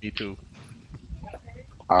 Me too.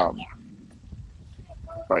 But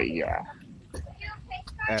yeah.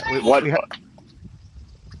 What?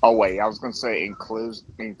 Oh wait, I was going to say in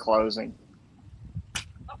closing,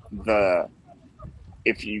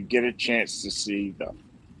 if you get a chance to see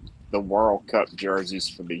the World Cup jerseys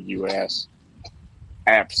for the U.S.,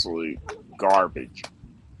 absolute garbage.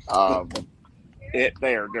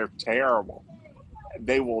 They're terrible.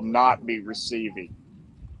 They will not be receiving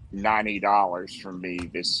 $90 from me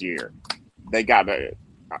this year. They got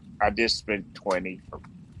I just spent $20 for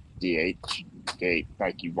DH. Okay,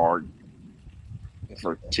 thank you, Martin,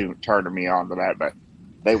 for turning me on to that. But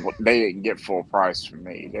they didn't get full price from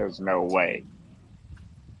me. There's no way.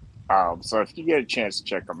 So if you get a chance to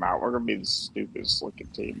check them out, we're gonna be the stupidest looking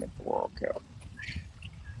team at the World Cup.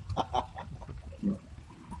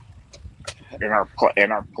 And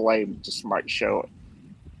our play just might show it.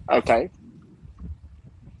 Okay.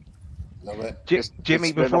 Love it.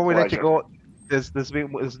 Jimmy, before we let you go, there's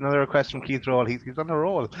another request from Keith Roll. He's on a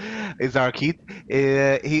roll. Is our Keith?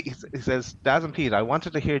 He says, Daz and Pete, I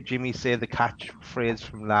wanted to hear Jimmy say the catchphrase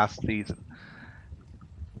from last season.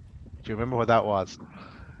 Do you remember what that was?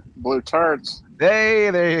 Blue turds. Hey,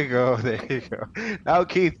 there you go. There you go. Now,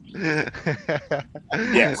 Keith.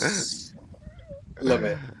 Yes. Love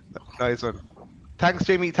it. Nice one. Thanks,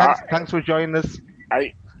 Jimmy. Thanks for joining us.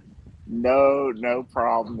 No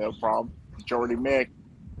problem. Jordy Mick,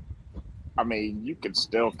 I mean, you can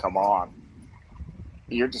still come on.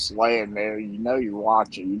 You're just laying there. You know you're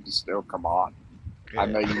watching. You can still come on. Yeah. I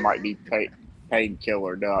know you might be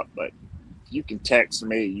painkillered up, but if you can text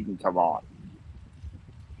me, you can come on.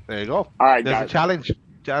 There you go. All right, there's guys. A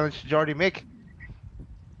challenge to Jordy Mick.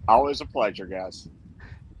 Always a pleasure, guys.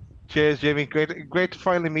 Cheers, Jimmy. Great to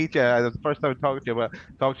finally meet you. It's the first time talking to you, but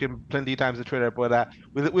talked to you plenty of times on Twitter. But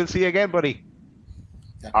we'll see you again, buddy.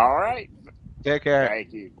 All right. Take care.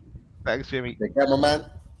 Thank you. Thanks, Jimmy. Take care, my man.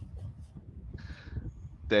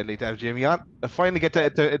 Deadly to have Jimmy on. I finally get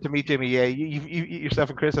to meet Jimmy. Yeah, you yourself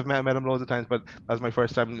and Chris have met him loads of times, but that was my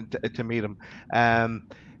first time to meet him.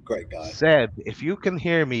 Great guy. Seb, if you can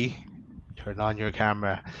hear me, turn on your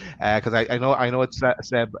camera, because I know it's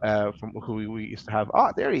Seb from who we used to have.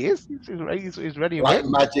 Oh, there he is. He's ready. Like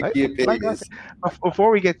magic, he appears. Before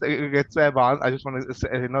we get Seb on, I just want to say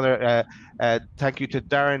another thank you to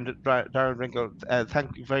Darren Wrinkle.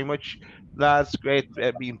 Thank you very much. That's great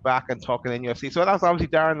being back and talking in UFC. So that's obviously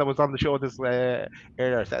Darren that was on the show this earlier.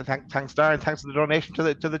 Thanks, Darren. Thanks for the donation to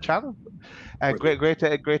the channel. Great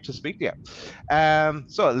to speak to you.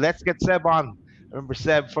 So let's get Seb on. I remember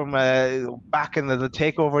Seb from back in the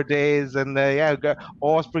takeover days, and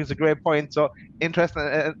always brings a great point. So interesting,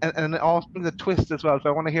 and it always brings a twist as well. So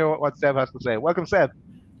I want to hear what Seb has to say. Welcome, Seb.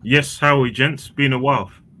 Yes, how are we, gents? Been a while.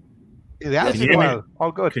 Yeah, it's been a while.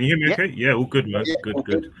 All good. Can you hear me okay? Yeah, all good, man. Yeah,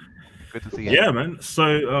 good. Good to see you. Yeah, man. So,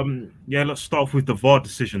 let's start off with the VAR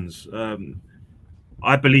decisions.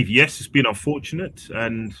 I believe, yes, it's been unfortunate,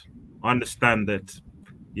 and I understand that,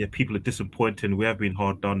 people are disappointed and we have been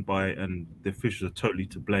hard done by, and the officials are totally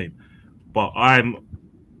to blame. But I'm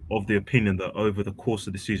of the opinion that over the course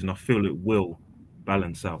of the season, I feel it will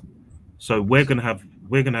balance out. So we're gonna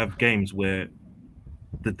have games where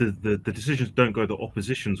the decisions don't go the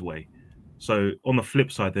opposition's way. So on the flip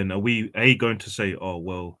side, then are we going to say, oh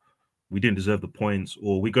well, we didn't deserve the points,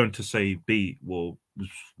 or are we going to say B, well,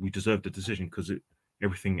 we deserved the decision because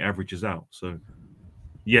everything averages out? So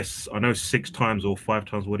yes, I know 6 times or 5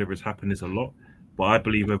 times, whatever has happened, is a lot, but I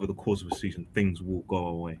believe over the course of a season, things will go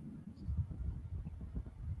away.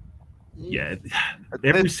 Yeah,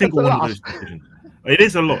 every single one of those decisions. It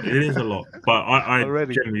is a lot, but I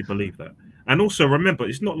generally believe that. And also remember,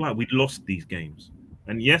 it's not like we lost these games.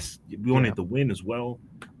 And yes, we wanted the win as well,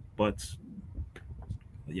 but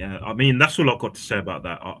Yeah, I mean that's all I've got to say about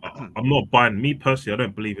that. I'm not buying. Me personally, I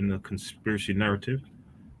don't believe in the conspiracy narrative,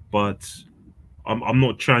 but I'm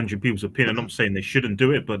not challenging people's opinion. I'm not saying they shouldn't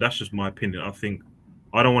do it, but that's just my opinion. I think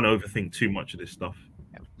I don't want to overthink too much of this stuff,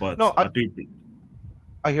 but No, I do.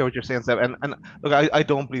 I hear what you're saying, Seb, and look, I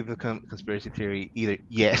don't believe the conspiracy theory either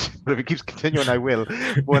yet, but if it keeps continuing, I will.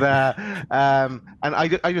 But and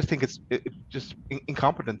I just think it's just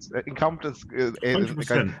incompetence, incompetence. Hundred Like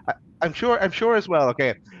percent. I'm sure as well.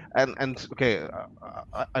 Okay, and okay,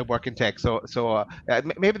 I work in tech, so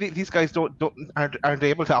maybe these guys aren't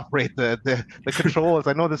able to operate the controls.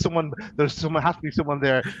 I know there's someone has to be someone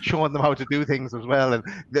there showing them how to do things as well, and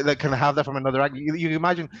they can have that from another angle. You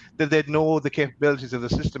imagine that they'd know the capabilities of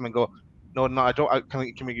the system and go, no, I don't.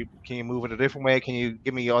 Can you move it a different way? Can you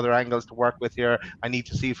give me other angles to work with here? I need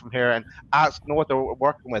to see from here and know what they're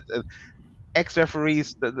working with. Ex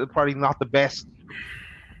referees, they're probably not the best.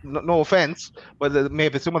 No offense, but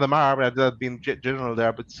maybe some of them are. They've been general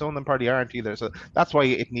there, but some of them probably aren't either. So that's why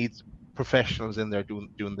it needs professionals in there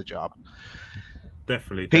doing the job.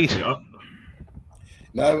 Definitely, Pete. definitely.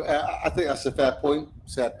 No, I think that's a fair point,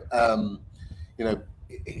 Seb. You know,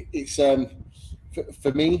 it's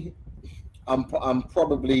for me, I'm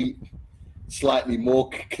probably slightly more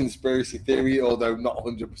conspiracy theory, although not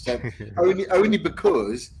 100%. Only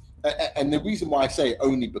because, and the reason why I say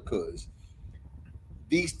only because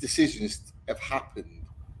these decisions have happened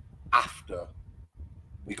after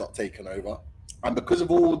we got taken over. And because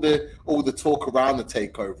of all the talk around the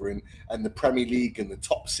takeover and the Premier League and the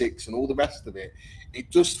top six and all the rest of it, it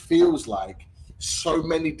just feels like so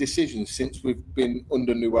many decisions since we've been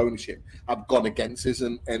under new ownership have gone against us.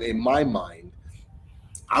 And in my mind,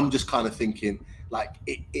 I'm just kind of thinking like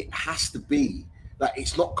it has to be like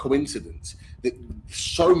it's not coincidence that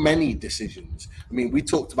so many decisions. I mean, we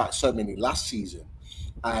talked about so many last season,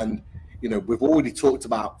 and we've already talked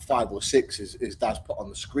about 5 or 6 as Daz put on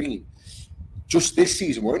the screen. Just this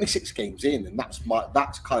season, we're only 6 games in, and that's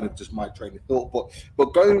kind of just my train of thought.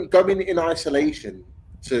 But going in isolation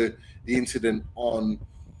to the incident on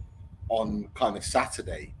kind of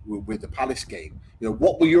Saturday with the Palace game,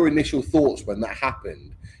 what were your initial thoughts when that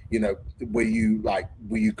happened? Were you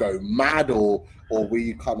going mad, or were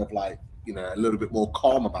you kind of like a little bit more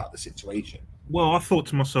calm about the situation? Well, I thought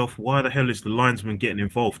to myself, why the hell is the linesman getting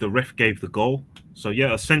involved? The ref gave the goal, so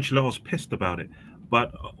yeah, essentially I was pissed about it.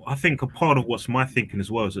 But I think a part of what's my thinking as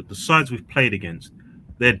well is that the sides we've played against,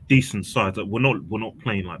 they're decent sides. Like we're not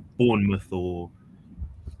playing like Bournemouth or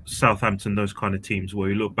Southampton, those kind of teams where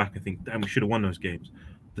you look back and think, damn, we should have won those games.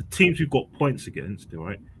 The teams we've got points against,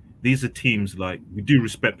 right? These are teams like we do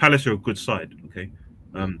respect. Palace are a good side, okay?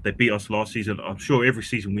 They beat us last season. I'm sure every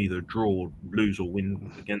season we either draw or lose or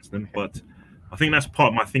win against them, but I think that's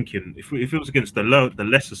part of my thinking. If it was against the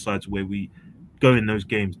lesser sides where we go in those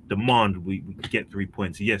games, demand we get 3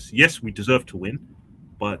 points. Yes, we deserve to win,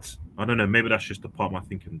 but I don't know. Maybe that's just a part of my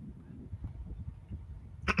thinking.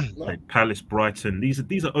 Like Palace, Brighton,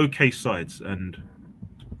 these are okay sides, and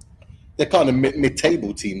they're kind of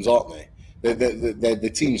mid-table teams, aren't they? They're the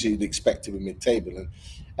teams you'd expect to be mid-table,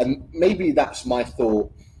 and maybe that's my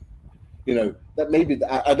thought. That maybe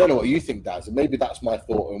I don't know what you think, Daz, and maybe that's my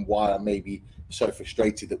thought and why I'm maybe so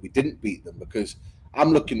frustrated that we didn't beat them, because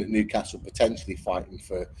I'm looking at Newcastle potentially fighting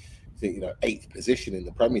for 8th position in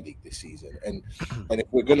the Premier League this season, and if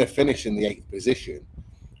we're going to finish in the 8th position,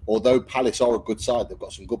 although Palace are a good side, they've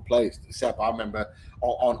got some good players. Seb, I remember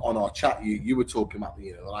on our chat you were talking about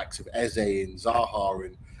the likes of Eze and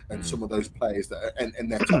Zaha and some of those players that and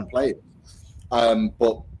they're top players,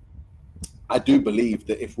 but I do believe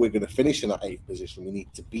that if we're going to finish in that 8th position, we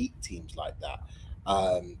need to beat teams like that.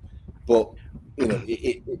 But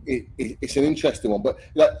it's an interesting one. But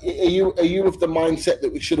are you of the mindset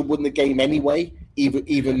that we should have won the game anyway,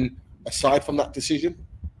 even aside from that decision?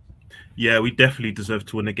 Yeah, we definitely deserve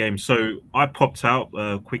to win the game. So I popped out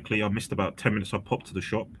quickly. I missed about 10 minutes. I popped to the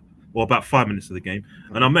shop, or about 5 minutes of the game,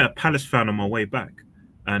 and I met a Palace fan on my way back,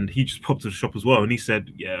 and he just popped to the shop as well. And he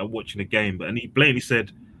said, "Yeah, I'm watching the game," and he blatantly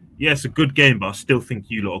said, "Yeah, it's a good game, but I still think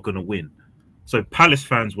you lot are going to win." So Palace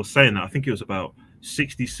fans were saying that. I think it was about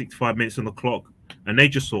 60, 65 minutes on the clock, and they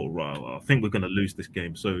just thought, right, I think we're going to lose this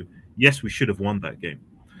game. So yes, we should have won that game.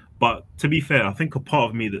 But to be fair, I think a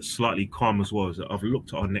part of me that's slightly calm as well is that I've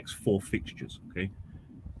looked at our next 4 fixtures. Okay,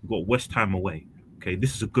 we've got West Ham away. Okay,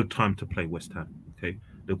 this is a good time to play West Ham. Okay,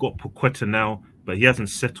 they've got Paqueta now, but he hasn't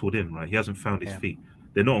settled in, right? He hasn't found his feet.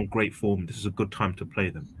 They're not on great form. This is a good time to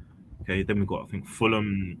play them. Okay, then we've got, I think,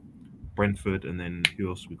 Fulham, Brentford, and then who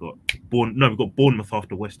else we got? We've got Bournemouth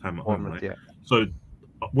after West Ham at home, right? Yeah. So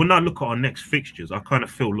when I look at our next fixtures, I kind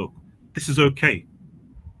of feel, look, this is okay.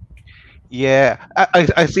 Yeah,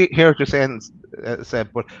 I see here what you're saying,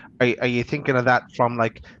 Seb, but are you thinking of that from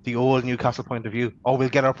like the old Newcastle point of view? Oh, we'll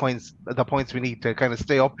get our points, the points we need to kind of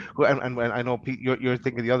stay up. And I know Pete, you're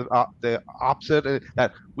thinking the opposite,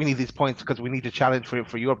 that we need these points because we need to challenge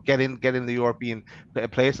for Europe, get in the European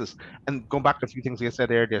places. And going back to a few things you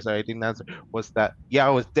said earlier, sorry, I didn't answer, was that yeah, I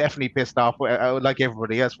was definitely pissed off, like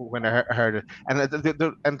everybody else when I heard it, and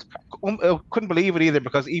I couldn't believe it either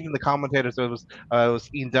because even the commentators, was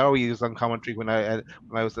Ian Dowie was on commentary when I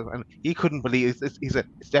was, and he couldn't believe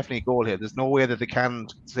it's definitely a goal here. There's no way that they can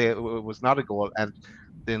say it was not a goal, and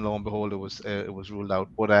then lo and behold, it was ruled out.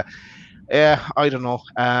 But yeah, I don't know.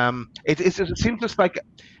 It seems just like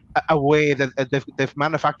a way that they've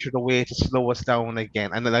manufactured a way to slow us down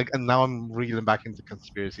again, and now I'm reeling back into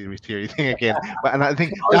conspiracy theory thing again. But and I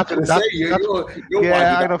think I was going to say you're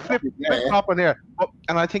yeah, I winding know up flip there. flop on there,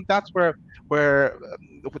 and I think that's where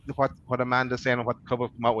what Amanda's saying and what the club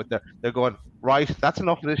have come out with. They're going right. That's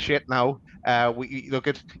enough of this shit now. We look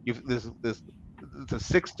at you've the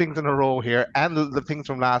six things in a row here, and the things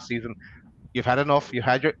from last season. You've had enough. You've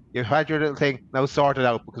had your little thing. Now sort it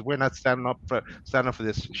out because we're not standing up for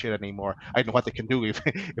this shit anymore. I don't know what they can do if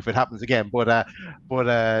if it happens again. But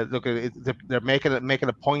look, they're making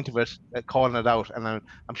a point of it, calling it out. And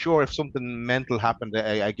I'm sure if something mental happened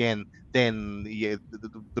again, then yeah,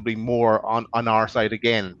 there'll be more on our side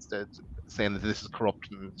again, saying that this is corrupt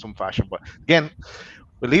in some fashion. But again,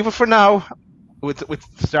 we'll leave it for now with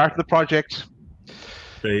starting the project.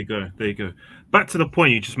 There you go. There you go. Back to the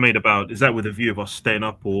point you just made about, is that with a view of us staying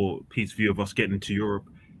up or Pete's view of us getting into Europe?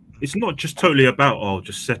 It's not just totally about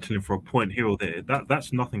just settling for a point here or there.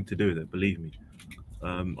 That's nothing to do with it. Believe me.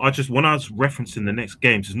 I just when I was referencing the next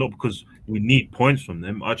games, it's not because we need points from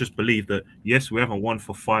them. I just believe that yes, we haven't won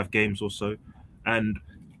for 5 games or so, and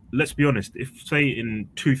let's be honest. If say in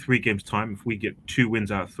 2-3 games time, if we get 2 wins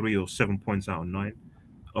out of 3 or 7 points out of 9,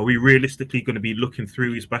 are we realistically going to be looking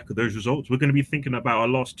through his back of those results? We're going to be thinking about our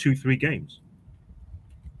last 2-3 games.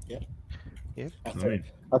 Yeah. Yeah. I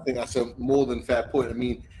think that's a more than fair point. I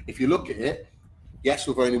mean, if you look at it, yes,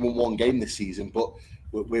 we've only won one game this season, but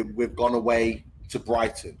we've gone away to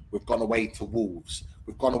Brighton, we've gone away to Wolves,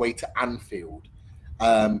 we've gone away to Anfield,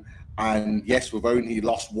 and yes, we've only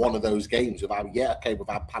lost one of those games. We've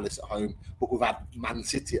had Palace at home, but we've had Man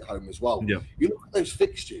City at home as well. Yeah. You look at those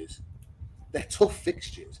fixtures; they're tough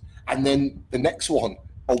fixtures, and then the next one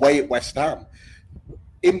away at West Ham.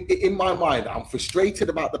 In my mind, I'm frustrated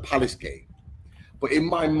about the Palace game. But in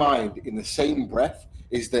my mind, in the same breath,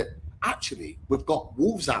 is that actually we've got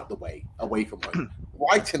Wolves out the way away from home,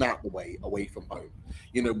 Brighton out the way away from home.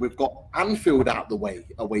 We've got Anfield out the way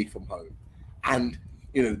away from home. And,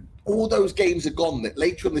 all those games are gone that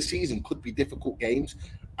later in the season could be difficult games.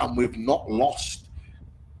 And we've not lost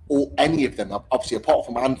any of them, obviously apart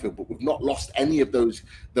from Anfield, but we've not lost any of those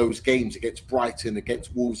games against Brighton,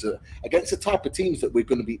 against Wolves, against the type of teams that we're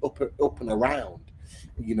going to be up and around.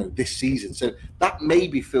 This season. So that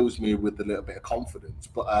maybe fills me with a little bit of confidence.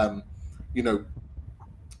 But,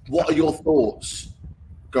 what are your thoughts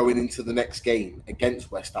going into the next game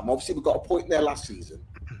against West Ham? Obviously, we got a point there last season.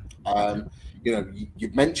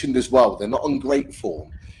 You've mentioned as well, they're not on great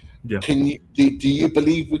form. Yeah. Do you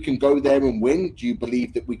believe we can go there and win? Do you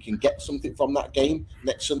believe that we can get something from that game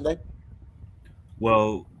next Sunday?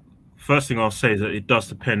 Well, first thing I'll say is that it does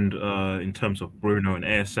depend in terms of Bruno and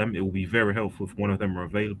ASM. It will be very helpful if one of them are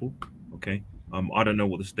available. Okay. I don't know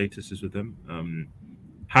what the status is with them.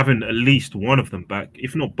 Having at least one of them back,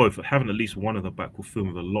 if not both, having at least one of them back will fill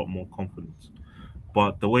me with a lot more confidence.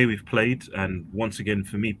 But the way we've played, and once again,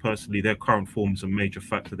 for me personally, their current form is a major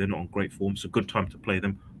factor. They're not on great form. It's a good time to play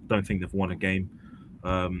them. Don't think they've won a game.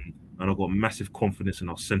 And I've got massive confidence in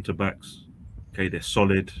our centre backs. Okay, they're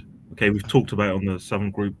solid. Okay, we've talked about it on the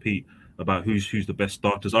Southern Group, Pete, about who's the best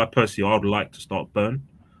starters. I would like to start Burn,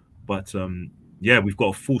 but we've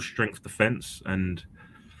got a full strength defense, and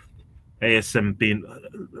ASM being.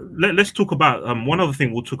 Let's talk about one other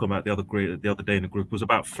thing we'll talk about the other day in the group was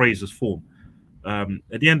about Fraser's form.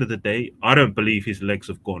 At the end of the day, I don't believe his legs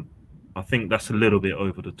have gone. I think that's a little bit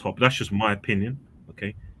over the top. That's just my opinion.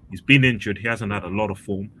 Okay, he's been injured. He hasn't had a lot of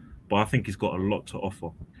form, but I think he's got a lot to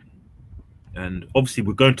offer. And obviously,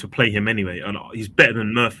 we're going to play him anyway, and he's better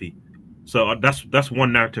than Murphy. So that's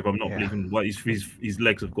one narrative I'm not believing. What his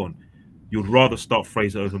legs have gone. You'd rather start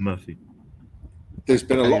Fraser over Murphy. There's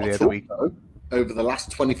been a lot of talk though, over the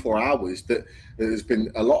last 24 hours that there's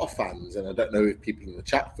been a lot of fans, and I don't know if people in the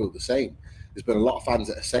chat feel the same. There's been a lot of fans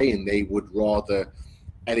that are saying they would rather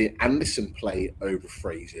Elliot Anderson play over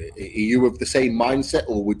Fraser. Are you of the same mindset,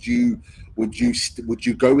 or would you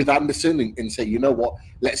go with Anderson and say, you know what,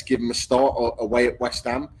 let's give him a start away at West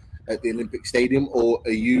Ham at the Olympic Stadium, or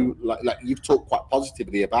are you like you've talked quite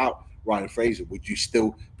positively about Ryan Fraser? Would you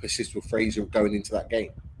still persist with Fraser going into that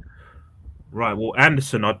game? Right. Well,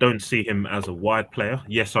 Anderson, I don't see him as a wide player.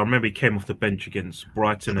 Yes, I remember he came off the bench against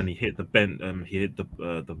Brighton and he hit the he hit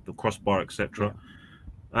the crossbar, etc.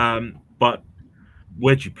 But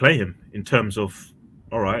where do you play him in terms of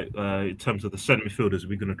in terms of the centre midfielders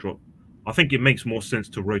we're going to drop? I think it makes more sense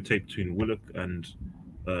to rotate between Willock and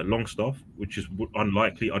Longstaff, which is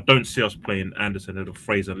unlikely. I don't see us playing Anderson ahead of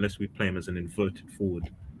Fraser unless we play him as an inverted forward.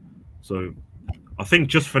 So I think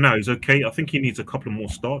just for now he's okay. I think he needs a couple of more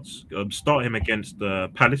starts. Start him against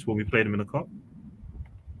Palace when we played him in the cup.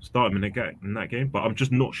 Start him in that game, but I'm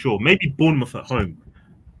just not sure. Maybe Bournemouth at home,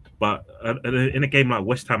 but in a game like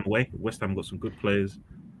West Ham away, West Ham got some good players.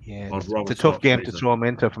 Yeah, it's a tough game to throw him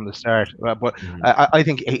into from the start. But I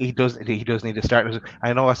think he does need to start.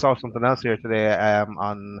 I know I saw something else here today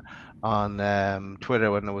on Twitter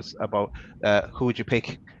when it was about who would you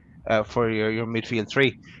pick for your midfield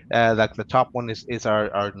three. Like the top one is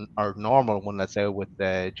our normal one, let's say, with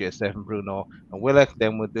GS7, Bruno and Willock.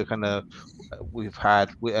 Then with the kind of we've had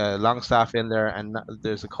Longstaff in there, and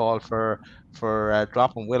there's a call for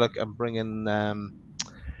dropping Willock and bringing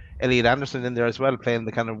Elliot Anderson in there as well, playing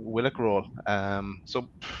the kind of Willock role. So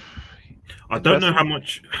I don't know how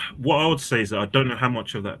much. What I would say is that I don't know how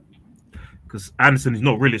much of that, because Anderson is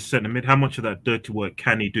not really a centre mid. How much of that dirty work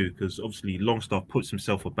can he do? Because obviously Longstaff puts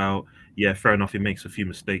himself about. Yeah, fair enough. He makes a few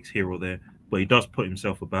mistakes here or there, but he does put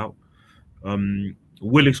himself about.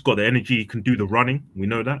 Willock's got the energy. He can do the running. We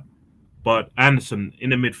know that. But Anderson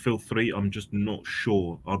in the midfield three, I'm just not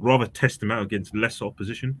sure. I'd rather test him out against lesser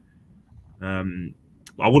opposition.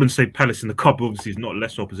 I wouldn't say Palace in the cup obviously is not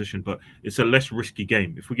less opposition, but it's a less risky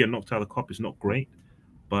game. If we get knocked out of the cup, it's not great.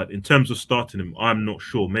 But in terms of starting him, I'm not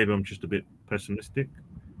sure. Maybe I'm just a bit pessimistic.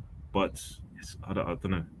 But I don't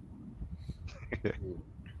know.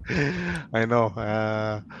 I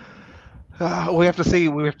know. We have to see.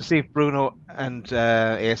 We have to see if Bruno and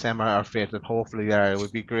ASM are fit, and hopefully they are. It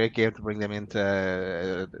would be a great game to bring them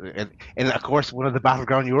into, in of course, one of the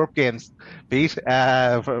Battleground Europe games. Pete,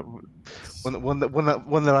 one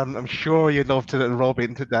that I'm sure you'd love to rub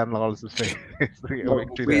into Dan Lawless' face.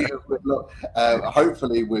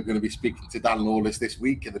 Hopefully we're going to be speaking to Dan Lawless this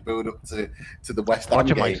week in the build-up to the West Ham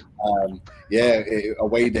game.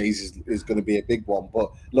 Away days is going to be a big one.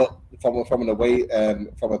 But look, from an away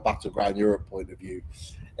from a Battleground Europe point of view,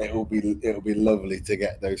 it'll be lovely to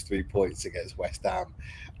get those 3 points against West Ham.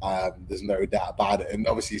 There's no doubt about it. And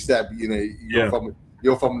obviously, Seb,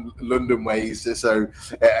 you're from London ways, so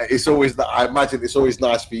it's always that. I imagine it's always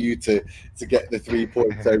nice for you to get the 3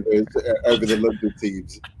 points over the London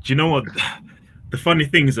teams. Do you know what? The funny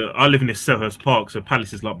thing is that I live in Selhurst Park, so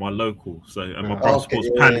Palace is like my local. So and my brother supports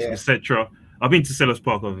Palace, etc. I've been to Selhurst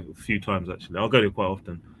Park a few times actually. I'll go there quite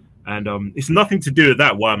often, and it's nothing to do with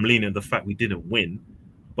that. Why I'm leaning the fact we didn't win,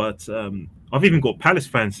 but I've even got Palace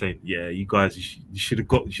fans saying, "Yeah, you guys, you should have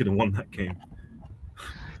won that game."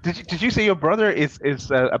 Did you say your brother is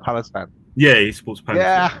a Palace fan? Yeah, he supports Palace.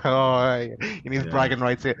 Yeah, he needs bragging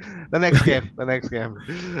rights here. The next game.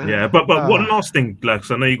 Yeah, but one last thing, Blacks.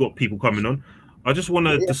 I know you got people coming on. I just want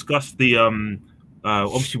to discuss the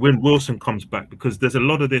obviously when Wilson comes back, because there's a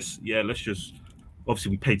lot of this. Yeah, let's just obviously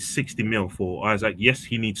we paid 60 mil for Isaac. Yes,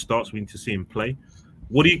 he needs starts. We need to see him play.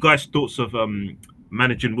 What are you guys' thoughts of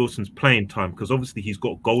managing Wilson's playing time? Because obviously he's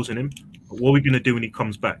got goals in him. What are we going to do when he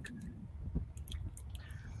comes back?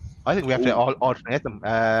 I think we have to alternate them,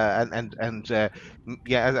 as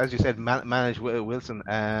you said, manage Wilson.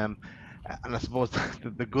 And I suppose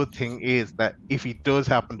the good thing is that if he does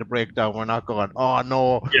happen to break down, we're not going, oh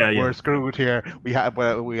no, we're screwed here. We have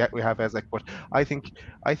Ezek, but I think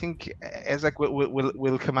Ezek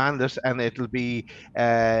will command it, and it'll be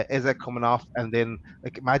Ezek coming off, and then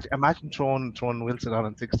like imagine throwing Wilson on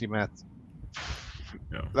in 60 minutes.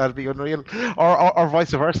 Yeah. That'd be unreal, or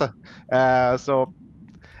vice versa.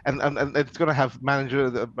 And it's going to have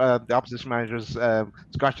the opposition managers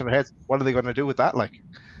scratching their heads. What are they going to do with that? Like,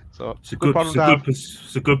 so it's a good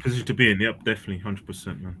position to be in. Yep, definitely,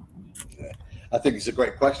 100%, man. Yeah. I think it's a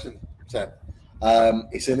great question, Seb.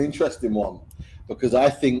 It's an interesting one because I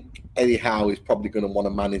think Eddie Howe is probably going to want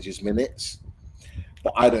to manage his minutes,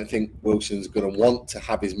 but I don't think Wilson's going to want to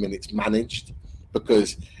have his minutes managed,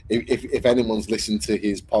 because if anyone's listened to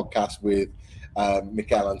his podcast with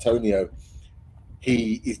Mikel Antonio,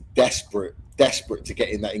 he is desperate to get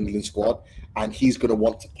in that England squad, and he's going to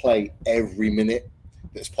want to play every minute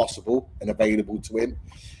that's possible and available to him.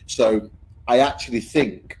 So I actually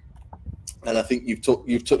think, and I think you've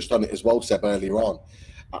touched on it as well, Seb, earlier on,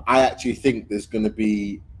 I actually think there's going to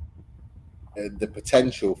be the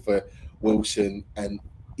potential for Wilson and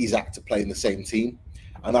Isaac to play in the same team.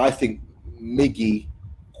 And I think Miggy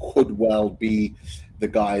could well be the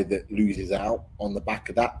guy that loses out on the back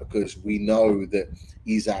of that, because we know that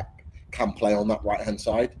Isaac can play on that right-hand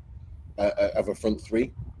side of a front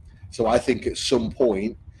three. So I think at some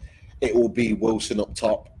point it will be Wilson up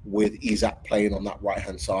top with Isaac playing on that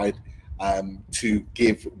right-hand side to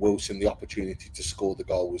give Wilson the opportunity to score the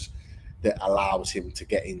goals that allows him to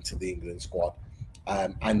get into the England squad.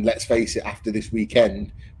 And let's face it, after this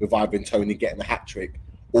weekend, with Ivan Toney getting a hat-trick,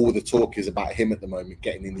 all the talk is about him at the moment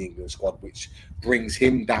getting in the England squad, which brings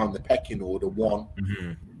him down the pecking order one.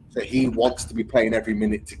 Mm-hmm. So he wants to be playing every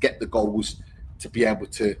minute to get the goals, to be able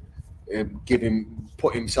to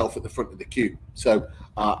put himself at the front of the queue. So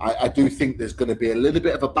I do think there's going to be a little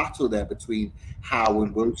bit of a battle there between Howe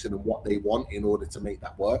and Wilson and what they want in order to make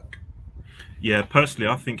that work. Yeah, personally,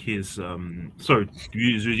 I think his. Sorry,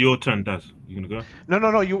 your turn, Daz. You gonna go?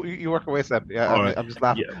 No. You work away, Seb. Yeah, I'm just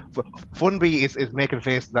laughing. Yeah. Funby is making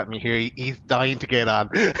faces at me here. He's dying to get on.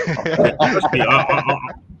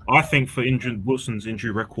 I think for Wilson's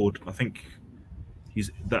injury record, I think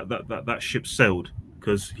he's that ship sailed,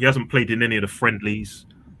 because he hasn't played in any of the friendlies.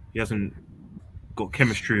 He hasn't got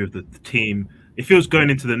chemistry with the team. If he was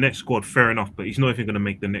going into the next squad, fair enough, but he's not even going to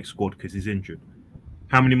make the next squad because he's injured.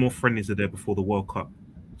 How many more friendlies are there before the World Cup?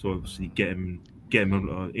 So obviously get him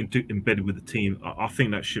embedded with the team. I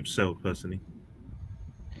think that ship sailed, personally.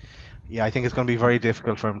 Yeah, I think it's going to be very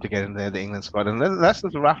difficult for him to get in the England squad, unless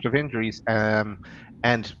there's a raft of injuries,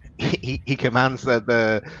 and he commands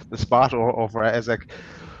the spot over Isaac.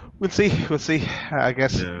 We'll see. I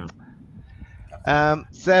guess. Yeah.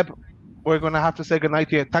 Seb, we're going to have to say goodnight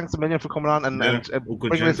to you. Thanks a million for coming on and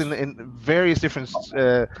bringing us in various different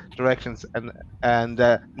directions and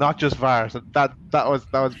not just VAR. So that was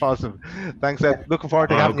positive. Thanks, Seb. Looking forward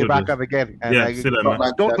to having you back on again. And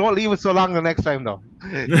don't leave us so long the next time though.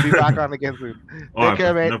 You'll be back on again soon. Take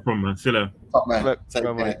care, mate. No problem, man. See you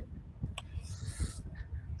later.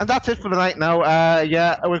 And that's it for the night now.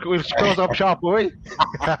 We've closed up shop, will we?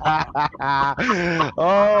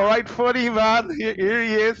 All right, Funny, man. Here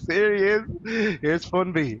he is. Here's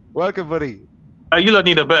Funby. Welcome, buddy. You lot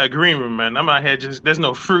need a better green room, man. I'm out here there's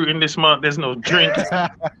no fruit in this month. There's no drink.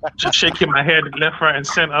 Just shaking my head left, right, and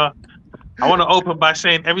center. I want to open by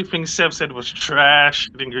saying everything Seb said was trash.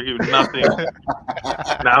 Didn't give you nothing.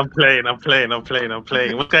 Nah, I'm playing. What's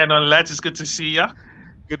going on, lads? It's good to see ya.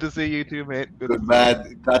 Good to see you too, mate. Good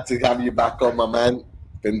man. Glad to have you back on, my man.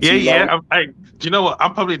 Do you know what?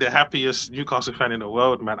 I'm probably the happiest Newcastle fan in the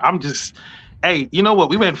world, man. I'm just, hey, you know what?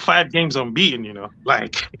 We went 5 games unbeaten, you know?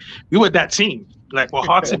 Like, we were that team. Like, we're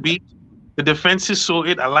hard to beat. The defense is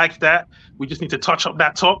sorted. I like that. We just need to touch up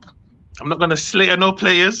that top. I'm not going to slay no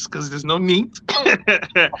players because there's no need.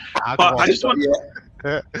 But I just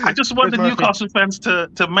want the Newcastle fans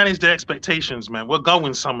to manage their expectations, man. We're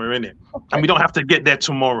going somewhere in it, and we don't have to get there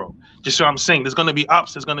tomorrow. Just so I'm saying, there's going to be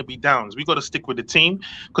ups, there's going to be downs. We got to stick with the team,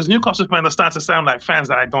 because Newcastle fans are starting to sound like fans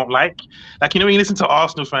that I don't like. Like, you know, when you listen to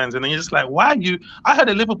Arsenal fans, and then you're just like, why are you? I heard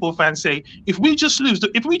a Liverpool fan say, if we just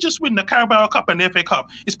win the Carabao Cup and the FA Cup,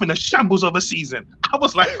 it's been a shambles of a season. I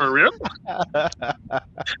was like, for real?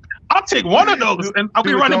 I'll take one of those, and I'll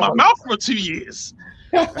be running my mouth for 2 years.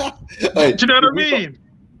 Hey, do you know what I mean?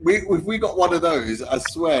 If we got one of those, I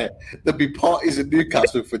swear there'd be parties in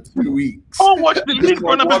Newcastle for 2 weeks. Oh, watch the league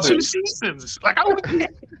run up for 2 seasons. So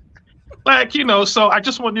I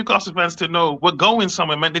just want Newcastle fans to know we're going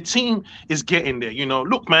somewhere, man. The team is getting there. You know,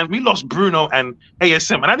 look, man, we lost Bruno and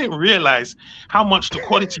ASM, and I didn't realize how much the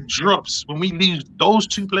quality drops when we lose those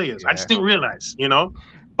 2 players. Yeah. I just didn't realize, you know.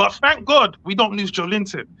 But thank God we don't lose Joe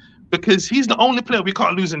Linton, because he's the only player we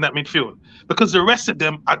can't lose in that midfield. Because the rest of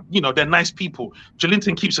them are, you know, they're nice people.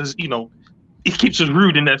 Jolinton keeps us, you know, he keeps us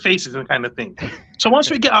rude in their faces and kind of thing. So once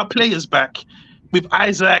we get our players back with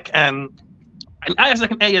Isaac and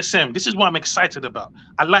ASM, this is what I'm excited about.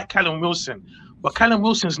 I like Callum Wilson, but Callum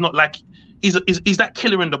Wilson's not like he's that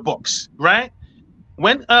killer in the box, right?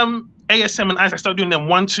 When ASM and Isaac start doing them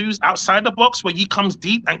 1-2s outside the box, where he comes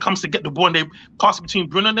deep and comes to get the ball and they pass between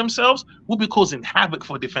Bruno and themselves, we'll be causing havoc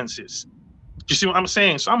for defenses. Do you see what I'm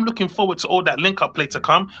saying? So I'm looking forward to all that link-up play to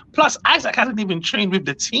come. Plus, Isaac hasn't even trained with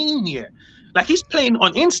the team yet. Like, he's playing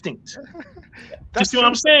on instinct. Do you see what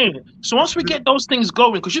I'm saying? So once we get those things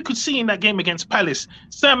going, because you could see in that game against Palace,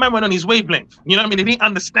 Sam Man went on his wavelength. You know what I mean? They didn't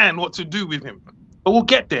understand what to do with him. But we'll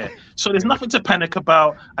get there. So there's nothing to panic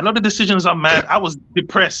about. I know the decisions are mad. I was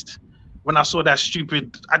depressed when I saw that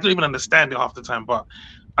stupid. I don't even understand it half the time, but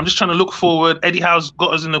I'm just trying to look forward. Eddie Howe's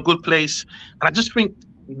got us in a good place. And I just think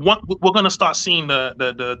we're gonna start seeing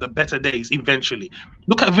the better days eventually.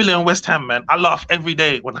 Look at Villa and West Ham, man. I laugh every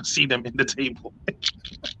day when I see them in the table.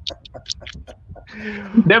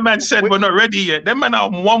 That man said we're not ready yet. That man are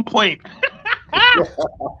on 1 point.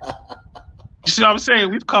 You see what I'm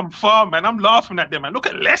saying? We've come far, man. I'm laughing at them, man. Look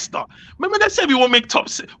at Leicester. Remember they said we won't make top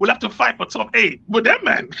 6. We'll have to fight for top 8. But them,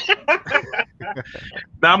 man.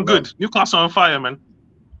 Nah, I'm good. Newcastle on fire, man.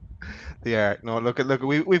 Yeah, no, look,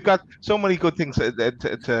 we've got so many good things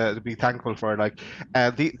to be thankful for. Like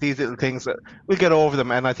these little things, we'll get over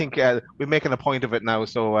them, and I think we're making a point of it now.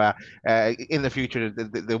 So in the future,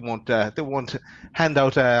 they won't hand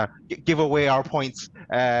out give away our points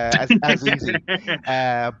as easy.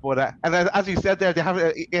 But and as you said there, they have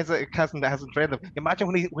a cousin that hasn't trained them.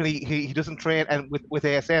 Imagine when he doesn't train and with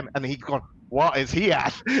ASM, and he's going, what is he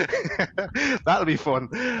at? That'll be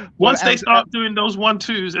fun. Once they start doing those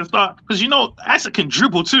 1-2s and start, because Asa can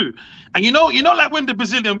dribble too, and like when the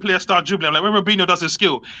Brazilian players start dribbling, like when Robinho does his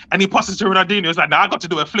skill and he passes to Ronaldinho, it's like, now I got to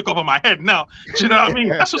do a flick over my head now. Do you know what I mean?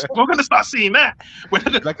 That's what we're gonna start seeing that.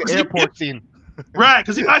 Like an airport scene. Right,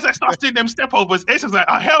 because if Isaac starts doing them step overs, Asa's like,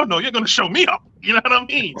 oh hell no, you're gonna show me up. You know what I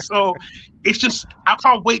mean? So it's just, I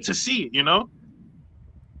can't wait to see it.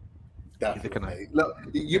 Definitely. Look,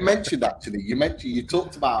 you mentioned you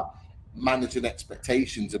talked about managing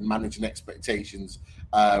expectations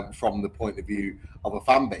from the point of view of a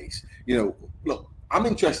fan base. Look, I'm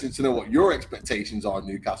interested to know what your expectations are in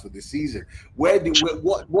Newcastle this season. What do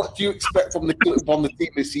you expect from the team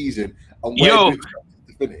this season, and where do you expect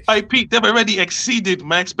it to finish? Hey Pete, they've already exceeded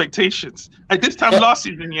my expectations. At this time last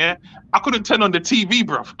season, I couldn't turn on the TV,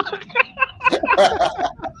 bro.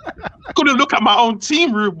 I couldn't look at my own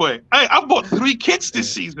team, rude boy. I bought 3 kits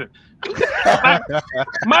this season. Like,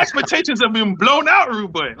 my expectations have been blown out,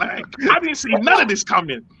 rude boy. Like, I didn't see none of this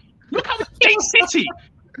coming. Look how we played City.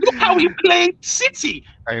 Look how we played City.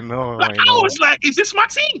 I know. Like, I was like, is this my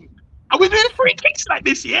team? Are we doing free kicks like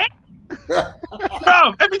this, yeah?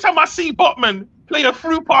 Bro, every time I see Botman play a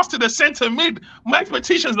through pass to the centre mid, my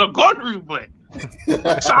expectations are gone, rude boy.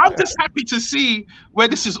 So I'm just happy to see where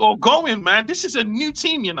this is all going, man. This is a new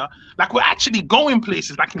team, like we're actually going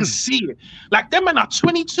places. I can see it. Like them men are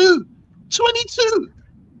 22.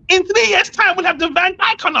 In 3 years' time, we'll have the Van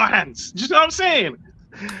Dijk on our hands. Do you know what I'm saying?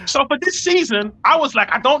 So for this season, I was like,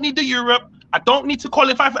 I don't need the Europe. I don't need to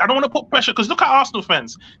qualify. I don't want to put pressure, because look at Arsenal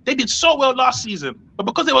fans. They did so well last season, but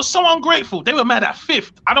because they were so ungrateful, they were mad at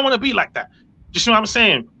 5th. I don't want to be like that. Do you see what I'm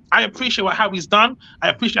saying? I appreciate how he's done. I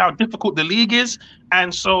appreciate how difficult the league is.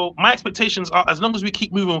 And so my expectations are, as long as we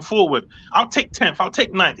keep moving forward, I'll take 10th, I'll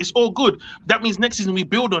take 9th. It's all good. That means next season we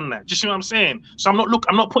build on that. Do you see what I'm saying? So I'm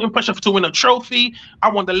not putting pressure to win a trophy. I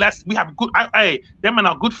want the last. We have good. Them and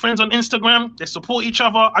our good friends on Instagram. They support each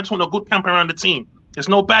other. I just want a good camp around the team. There's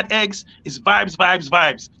no bad eggs. It's vibes.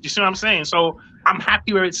 Do you see what I'm saying? So I'm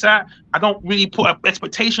happy where it's at. I don't really put an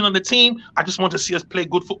expectation on the team. I just want to see us play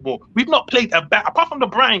good football. We've not played apart from the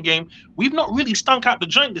Brian game, we've not really stunk out the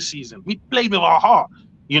joint this season. We played with our heart,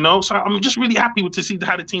 So I'm just really happy to see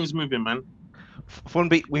how the team's moving, man.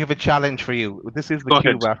 Funby, we have a challenge for you. This is the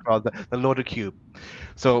cube after all, the loaded cube.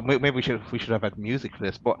 So maybe we should have had music for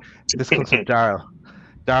this. But this comes from Daryl.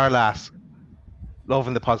 Daryl asks,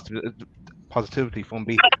 loving the positivity,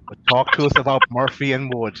 Funby. But talk to us about Murphy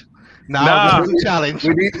and Wood. Now this is a challenge.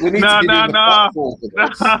 We need to give platform for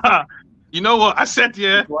this. You know what? I said,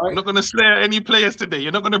 I'm not going to slay any players today.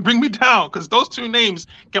 You're not going to bring me down, because those 2 names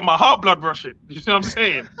get my heart blood rushing. You see what I'm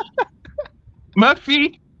saying?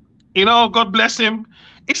 Murphy, God bless him.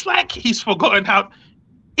 It's like he's forgotten how.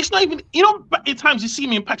 It's not even, at times you see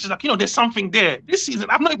me in patches like, there's something there. This season,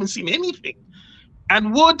 I've not even seen anything.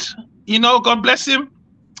 And Wood, God bless him,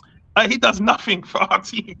 he does nothing for our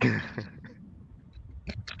team.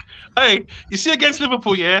 Hey, you see against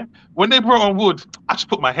Liverpool, when they brought on Wood, I just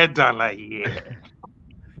put my head down like,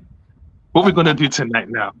 what we going to do tonight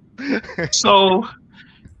now? So,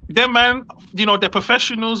 them, man, they're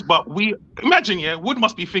professionals, but imagine, Wood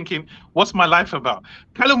must be thinking, what's my life about?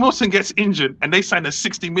 Callum Wilson gets injured and they sign a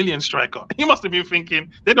 60 million striker. He must have been thinking,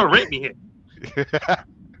 they don't rate me here.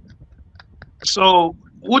 So,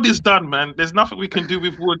 Wood is done, man. There's nothing we can do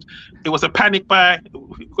with Wood. It was a panic buy.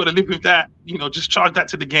 We've got to live with that. Just charge that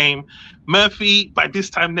to the game. Murphy, by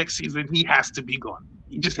this time next season, he has to be gone.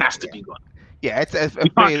 He just has to be gone. Yeah, it's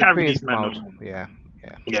we can't carry these men. Yeah.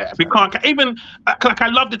 We can't. Even I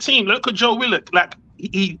love the team. Look at Joe Willock. Like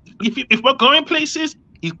if we're going places,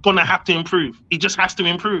 he's gonna have to improve. He just has to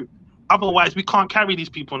improve. Otherwise, we can't carry these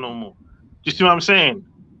people no more. Do you see what I'm saying?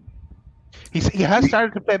 He has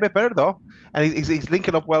started to play a bit better though. And he's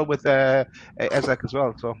linking up well with Ezek as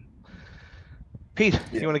well. So, Pete,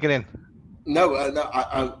 you want to get in?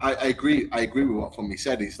 I agree. I agree with what Fummy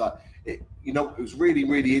said. It's like, it was really,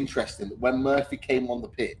 really interesting that when Murphy came on the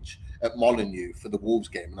pitch at Molineux for the Wolves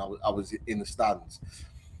game, and I was in the stands,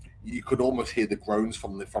 you could almost hear the groans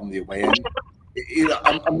from the away end.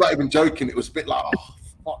 I'm not even joking. It was a bit like, oh,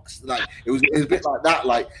 fucks. Like it was a bit like that.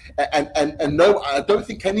 Like, and no, I don't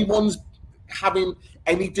think anyone's having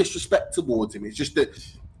any disrespect towards him. It's just that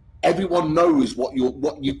everyone knows what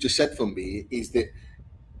you've just said from me is that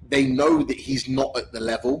they know that he's not at the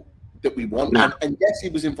level that we want. No. And yes, he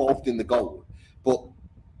was involved in the goal, but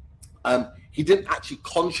he didn't actually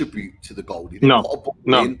contribute to the goal. He didn't put a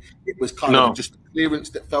ball in. It was kind of just a clearance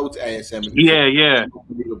that fell to ASM. And an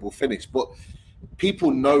unbelievable finish. But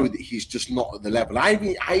people know that he's just not at the level. I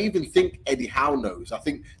even think Eddie Howe knows. I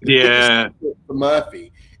think the biggest thing for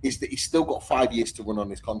Murphy is that he's still got 5 years to run on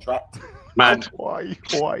his contract. Man, why?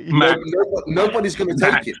 Nobody's going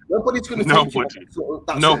to take it. Nobody's going to take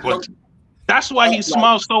it. Nobody. That's why he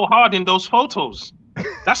smiles so hard in those photos.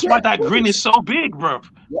 That's why that grin is so big, bro.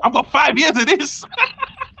 I've got 5 years of this.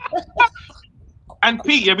 And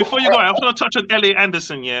Pete, before you go, I'm going to touch on Elliot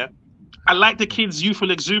Anderson. I like the kid's youthful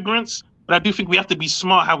exuberance, but I do think we have to be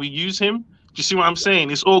smart how we use him. Do you see what I'm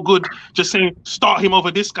saying? It's all good just saying start him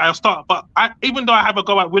over this guy or start. But even though I have a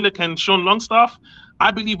go at Willock and Sean Longstaff,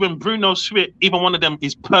 I believe when Bruno's fit, even one of them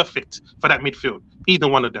is perfect for that midfield. Either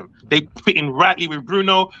one of them. They fit in rightly with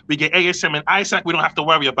Bruno. We get ASM and Isaac. We don't have to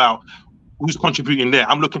worry about who's contributing there.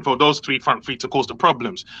 I'm looking for those front three to cause the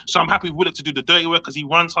problems. So I'm happy with Willock to do the dirty work because he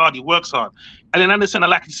runs hard, he works hard. And then Anderson, I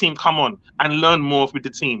like to see him come on and learn more with the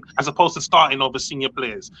team as opposed to starting over senior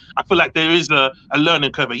players. I feel like there is a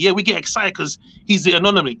learning curve. Yeah, we get excited because he's the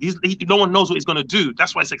anomaly. No one knows what he's going to do.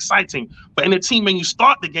 That's why it's exciting. But in a team, when you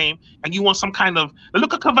start the game and you want some kind of...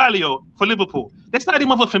 Look at Carvalho for Liverpool. They started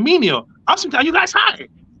him over Firmino. I was thinking, are you guys high?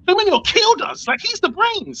 Firmino killed us. Like, he's the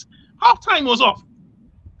brains. Half time was off.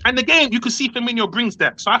 And the game, you could see Firmino brings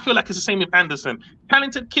that. So I feel like it's the same with Anderson.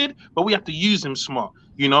 Talented kid, but we have to use him smart.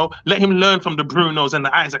 Let him learn from the Brunos and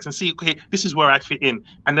the Isaacs and see, okay, this is where I fit in.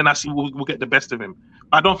 And then I see we'll get the best of him.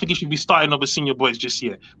 I don't think he should be starting over senior boys just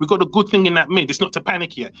yet. We got a good thing in that mid. It's not to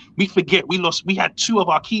panic yet. We forget we had 2 of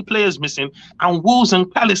our key players missing, and Wolves and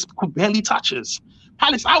Palace could barely touch us.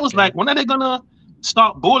 Palace, I was like, when are they gonna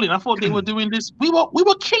start balling? I thought they were doing this. We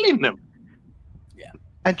were killing them.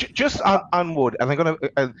 And just on Wood, and I'm gonna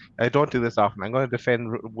I don't do this often. I'm gonna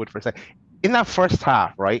defend Wood for a second. In that first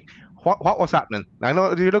half, right? What was happening? I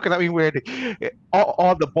know you're looking at me weirdly.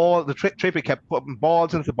 All the ball, the Trippier kept putting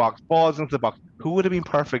balls into the box. Who would have been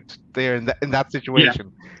perfect there in that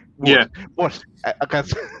situation? Yeah. But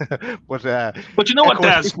but you know what,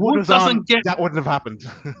 Daz? Wood doesn't get that. Wouldn't have happened.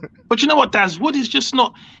 But you know what, Daz? Wood is just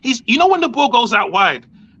not. He's. When the ball goes out wide,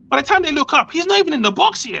 by the time they look up, he's not even in the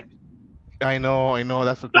box yet. I know.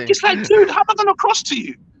 That's the thing. Like, it's like, dude, how am I going to cross to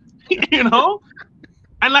you?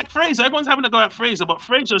 And like Fraser, everyone's having a go at Fraser, but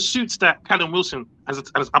Fraser suits that Callum Wilson as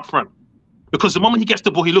up front. Because the moment he gets the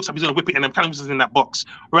ball, he looks up, he's going to whip it, and then Callum Wilson's in that box.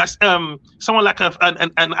 Whereas someone like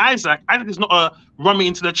an Isaac is not a run me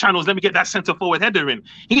into the channels, let me get that centre forward header in.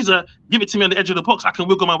 He's a give it to me on the edge of the box, I can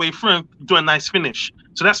wiggle my way through and do a nice finish.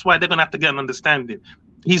 So that's why they're going to have to get an understanding.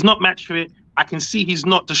 He's not match fit. I can see he's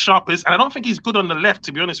not the sharpest, and I don't think he's good on the left,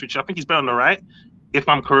 to be honest with you. I think he's better on the right, if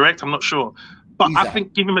I'm correct. I'm not sure. But I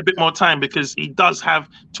think give him a bit more time because he does have,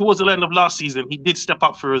 towards the end of last season, he did step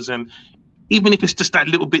up for us. And even if it's just that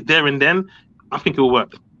little bit there and then, I think it will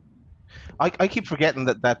work. I keep forgetting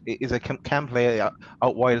that is a can play out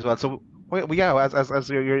wide as well. So, as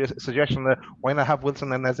your suggestion, why not have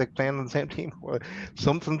Wilson and Isaac playing on the same team?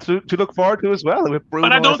 Something to look forward to as well. With Bruno,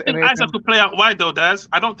 but I don't think Isaac will play out wide, though, Daz.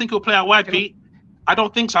 I don't think he'll play out wide, Pete. I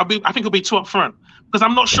don't think so. I think he'll be 2 up front. Because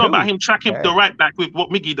I'm not sure about him tracking the right back with what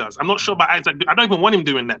Miggy does. I'm not sure about Isaac. I don't even want him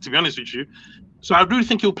doing that, to be honest with you. So I do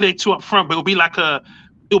think he'll play 2 up front, but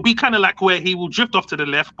it'll be kind of like where he will drift off to the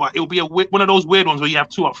left, but it'll be one of those weird ones where you have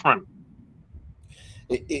 2 up front.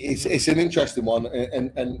 It's an interesting one,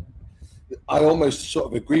 and I almost sort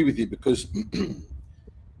of agree with you because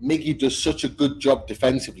Miggy does such a good job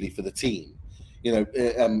defensively for the team.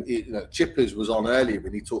 Chippers was on earlier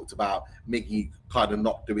when he talked about Miggy kind of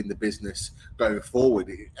not doing the business going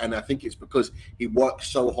forward, and I think it's because he works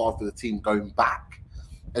so hard for the team going back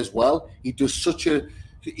as well. He does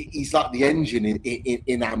he's like the engine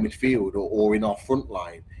in our midfield or in our front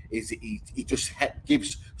line. He just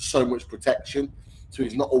gives so much protection, so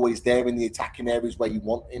he's not always there in the attacking areas where you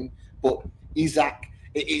want him. But Isaac,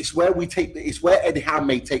 it's where it's where Eddie Howe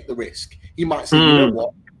may take the risk. He might say, you know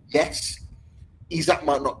what? Yes, Isaac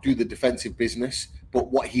might not do the defensive business,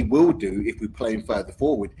 but what he will do if we play him further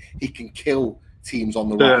forward, he can kill teams on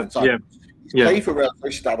the right hand side. Yeah. Yeah. play for Real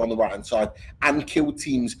Sociedad on the right-hand side and kill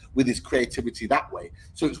teams with his creativity that way.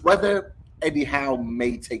 So it's whether Eddie Howe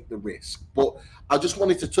may take the risk. But I just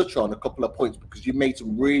wanted to touch on a couple of points because you made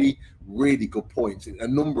some really, really good points, a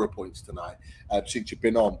number of points tonight since you've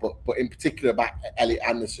been on. But in particular about Elliot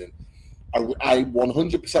Anderson, I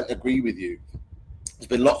 100% agree with you. There's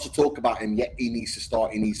been lots of talk about him, yet he needs to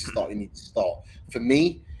start, he needs to start, he needs to start. For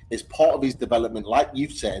me, as part of his development, like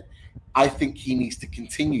you've said, I think he needs to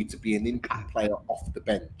continue to be an impact player off the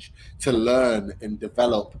bench, to learn and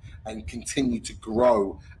develop and continue to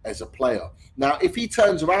grow as a player. Now, if he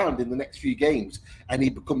turns around in the next few games and he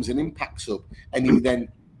becomes an impact sub and he then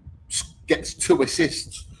gets 2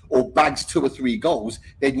 assists or bags 2 or 3 goals,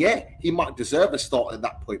 then yeah, he might deserve a start at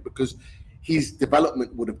that point because his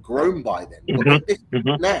development would have grown by then. But at this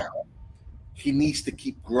point now, he needs to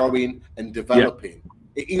keep growing and developing.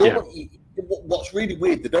 What's really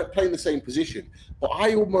weird, they don't play in the same position, but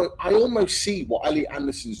I almost see what Elliot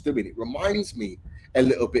Anderson's doing. It reminds me a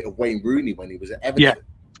little bit of Wayne Rooney when he was at Everton. Yeah,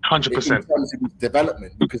 100%. In terms of his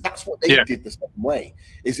development, because that's what they did the same way,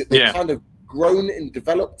 is that they kind of grown and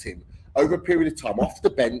developed him over a period of time off the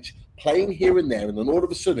bench, playing here and there, and then all of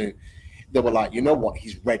a sudden they were like, you know what,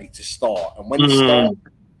 he's ready to start. And when he started,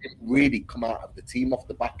 he didn't really come out of the team off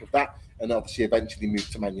the back of that, and obviously eventually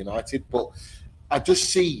moved to Man United. But I just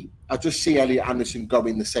see Elliot Anderson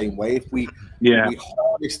going the same way if we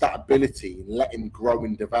harness that ability and let him grow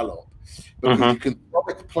and develop. Because you can throw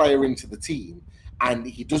a player into the team and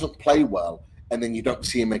he doesn't play well, and then you don't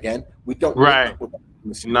see him again. We don't want that with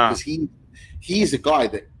Anderson because he is a guy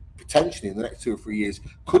that potentially in the next 2 or 3 years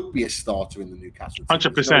could be a starter in the Newcastle team.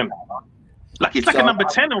 100%. Like he's like a number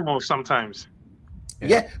 10 almost sometimes.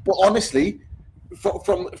 Yeah, but honestly,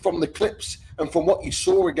 from the clips and from what you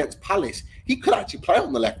saw against Palace, he could actually play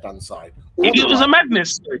on the left-hand side. It was a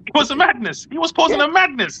madness. It was a madness. He was causing a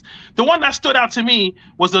madness. The one that stood out to me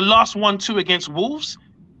was the last 1-2 against Wolves.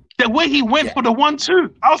 The way he went for the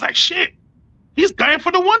 1-2, I was like, shit, he's going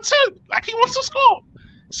for the 1-2. Like he wants to score.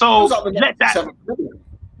 So let that.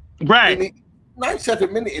 Right.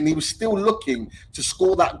 97 minutes, and he was still looking to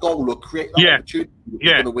score that goal or create that opportunity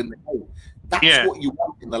going to win the game. That's what you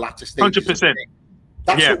want in the latter stages. 100%.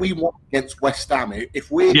 That's what we want against West Ham. If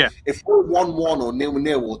we're 1-1 or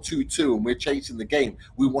 0-0 or 2-2 and we're chasing the game,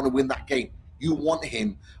 we want to win that game. You want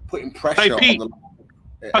him putting pressure on the.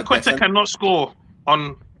 Paqueta cannot score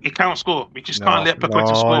on. He can't score. We just can't let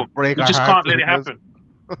Paqueta score. We just can't let it happen.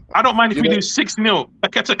 I don't mind if we lose 6-0.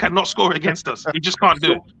 Paqueta cannot score against us. He just can't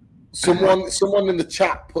do it. Someone in the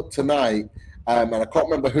chat put tonight, and I can't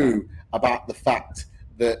remember who, about the fact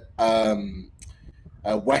that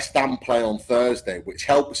West Ham play on Thursday, which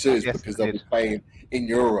helps us because they'll be playing in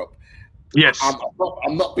Europe. Yes,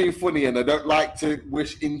 I'm not being funny, and I don't like to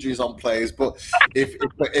wish injuries on players. But if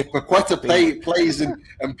Paqueta plays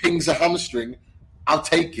and pings a hamstring, I'll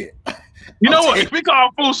take it. You know what? If we got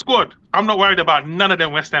our full squad, I'm not worried about none of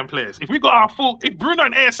them West Ham players. If we got our full, if Bruno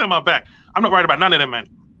and ASM are back, I'm not worried about none of them, man.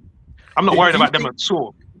 I'm not worried about them at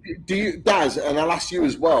all. Do you, Daz? And I'll ask you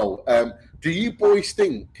as well. Do you boys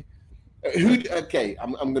think? Okay,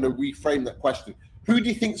 I'm going to reframe that question. Who do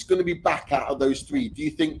you think is going to be back out of those 3? Do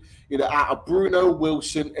you think out of Bruno,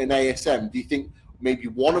 Wilson, and ASM? Do you think maybe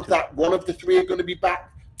one of the 3 are going to be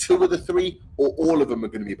back, 2 of the 3, or all of them are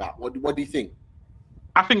going to be back? What do you think?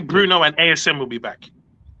 I think Bruno and ASM will be back.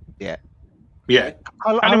 Yeah.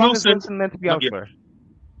 How long is Wilson meant to be out for?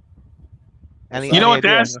 You know what,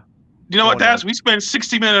 Daz? You know what, Daz? We spent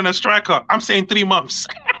 60 million on a striker. I'm saying 3 months.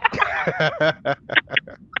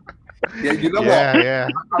 You know what? Yeah.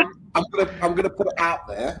 I'm gonna put it out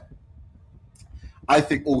there. I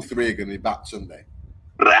think all 3 are going to be back Sunday.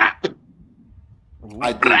 I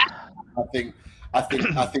do. I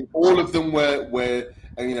think all of them were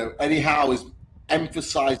Eddie Howe has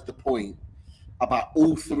emphasised the point about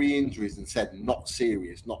all 3 injuries and said not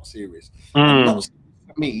serious. And not serious for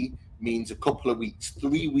me means a couple of weeks,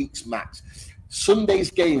 3 weeks max. Sunday's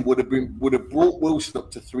game would have brought Wilson up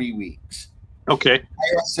to 3 weeks. Okay.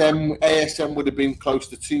 ASM would have been close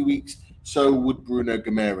to 2 weeks. So would Bruno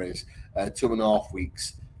Guimaraes, 2.5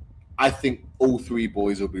 weeks. I think all 3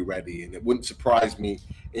 boys will be ready, and it wouldn't surprise me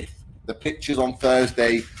if the pictures on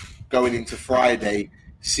Thursday going into Friday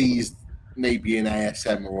sees maybe an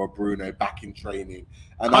ASM or a Bruno back in training.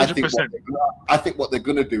 And 100%. I think what they're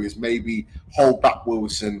going to do is maybe hold back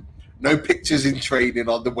Wilson. No pictures in training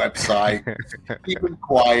on the website. Keep him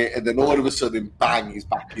quiet, and then all of a sudden, bang! He's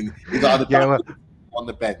back in. He's either back on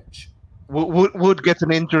the bench. Wood gets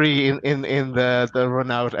an injury in the run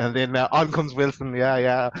out, and then on comes Wilson.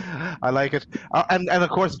 Yeah, I like it. And of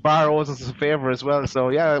course, Barr owes us a favor as well. So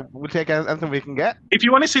yeah, we'll take anything we can get. If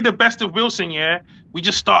you want to see the best of Wilson, yeah, we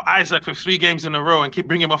just start Isaac for 3 games in a row and keep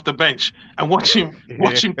bringing him off the bench and watch him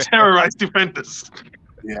terrorize defenders.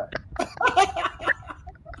 Yeah.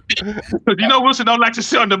 Because you know Wilson don't like to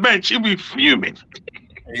sit on the bench; he'll be fuming.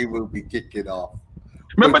 He will be kicking off.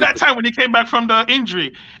 Remember that time when he came back from the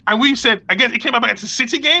injury, and we said against he came back against the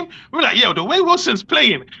City game. We were like, "Yo, the way Wilson's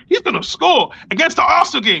playing, he's gonna score." Against the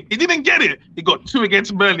Arsenal game, he didn't get it. He got 2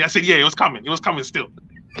 against Burnley. I said, "Yeah, it was coming. It was coming still."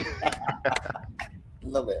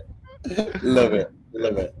 Love it, love it,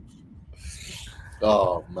 love it.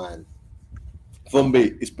 Oh man,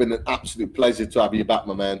 Fumby, it's been an absolute pleasure to have you back,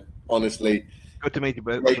 my man. Honestly, good to meet you,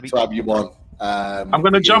 buddy. Great to have you on. I'm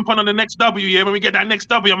gonna jump on the next W. Yeah, when we get that next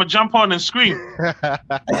W, I'm gonna jump on and scream.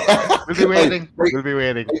 We'll be waiting. We'll be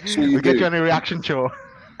waiting. Sure we'll get you on a reaction show.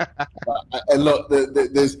 And look,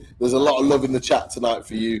 there's a lot of love in the chat tonight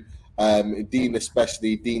for you, Dean,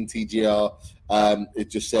 especially Dean TGR.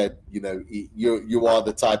 It just said, you know, you are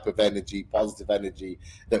the type of energy, positive energy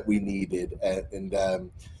that we needed, and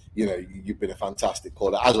you know, you've been a fantastic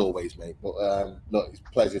caller as always, mate. But look, it's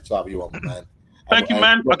a pleasure to have you on, man. Thank you,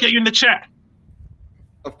 man. I'll get you in the chat.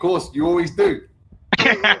 Of course, you always do. All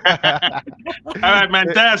right, man.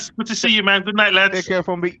 Daz, good to see you, man. Good night, lads. Take care,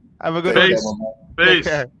 Fumby. Have a good Peace.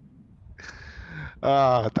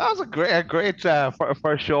 That was a great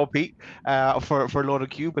first show, Pete, for Load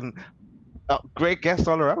of Cube, and great guests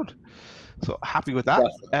all around. So happy with that.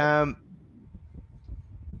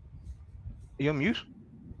 You on mute?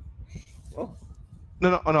 Oh.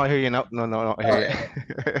 No, I hear you now. No, I hear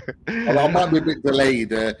you. Well, I might be a bit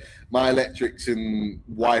delayed. My electrics and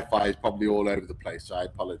Wi-Fi is probably all over the place, so I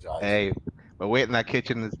apologise. Hey, we're waiting. That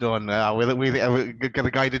kitchen is done. We're get a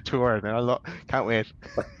guided tour. Can't wait.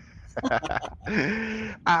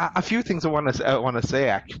 A few things I want to say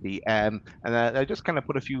actually, and I just kind of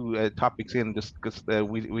put a few topics in just because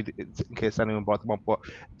we in case anyone brought them up. But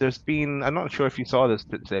there's been, I'm not sure if you saw this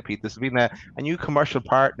today, Pete. There's been a new commercial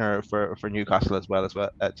partner for Newcastle as well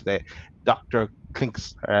today, Dr.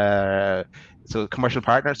 Klinks. So commercial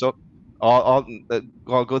partner. So all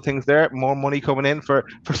good things there. More money coming in for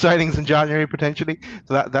signings in January potentially.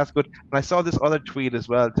 So that's good. And I saw this other tweet as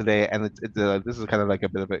well today, and this is kind of like a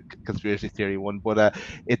bit of a conspiracy theory one, but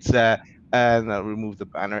it's and I'll remove the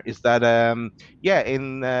banner. Is that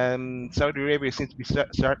in Saudi Arabia seems to be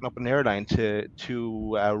starting up an airline to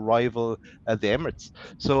rival the Emirates.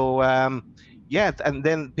 So and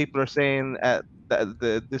then people are saying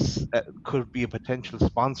this could be a potential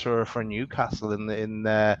sponsor for Newcastle in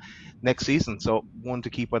next season. So one to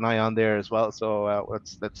keep an eye on there as well. So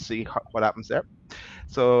let's see what happens there.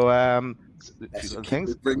 So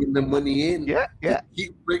keep bringing the money in. Yeah.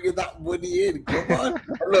 Keep bringing that money in. Come on.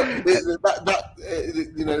 Look,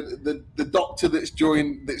 you know, the doctor that's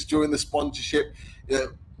joined the sponsorship.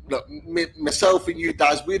 Look, myself and you,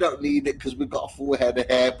 Daz, we don't need it because we've got a full head of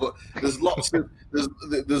hair. But there's lots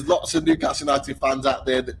of Newcastle United fans out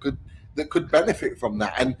there that could benefit from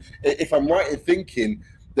that. And if I'm right in thinking,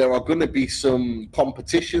 there are going to be some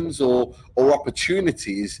competitions or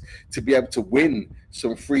opportunities to be able to win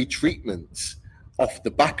some free treatments off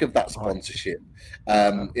the back of that sponsorship.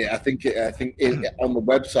 I think on the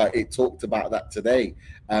website it talked about that today.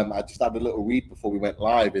 I just had a little read before we went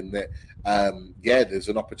live in that. There's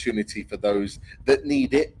an opportunity for those that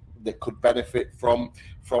need it, that could benefit from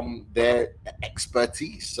their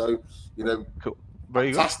expertise. So, you know, cool.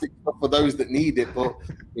 Fantastic stuff for those that need it. But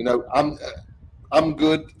you know, I'm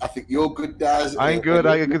good. I think you're good, Daz. I'm good.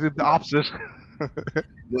 I could do the opposite.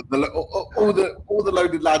 All the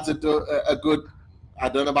loaded lads are good. I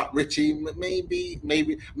don't know about Richie. Maybe.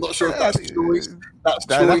 I'm not sure if that's choice. That's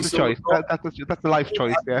a choice. That's a life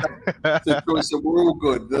choice. Yeah. That's a choice. So we're all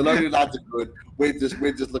good. The loaded lads are good. We're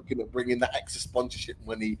just looking at bringing that extra sponsorship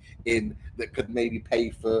money in that could maybe pay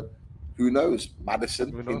for, who knows,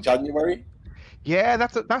 Madison in January. Yeah,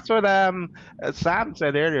 that's what Sam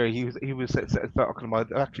said earlier. He was talking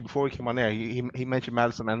about, actually before he came on there. He mentioned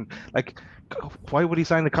Madison, and like, why would he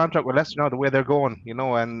sign the contract with Leicester now, the way they're going, you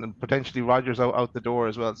know, and potentially Rodgers out the door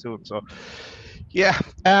as well soon. So yeah,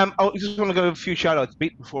 I just want to give a few shout outs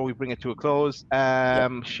before we bring it to a close.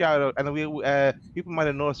 Shout out, and we people might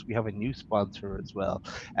have noticed we have a new sponsor as well.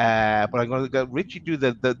 But I'm going to let Richie do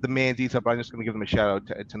the main detail, but I'm just going to give them a shout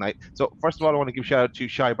out tonight. So first of all, I want to give a shout out to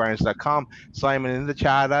shybarnes.com. Simon in the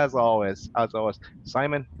chat as always.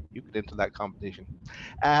 Simon, you get into that competition.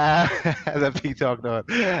 That Pete talked about.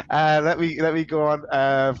 Let me go on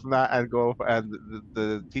from that and go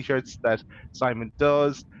the t-shirts that Simon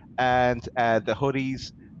does. and the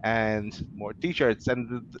hoodies and more t-shirts.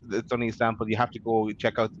 And it's only a sample. You have to go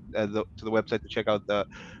check out to the website to check out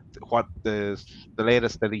what the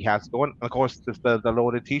latest that he has going. And of course, the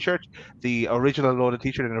loaded t-shirt, the original loaded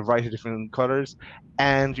t-shirt in a variety of different colors.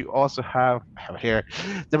 And you also have here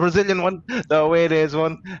the Brazilian one, the away days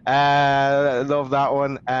one. Love that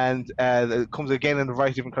one. And it comes again in a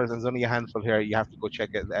variety of different colors. And there's only a handful here. You have to go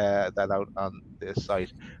check that out on this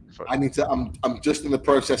site. I need to. I'm just in the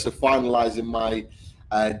process of finalising my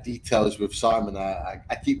details with Simon. I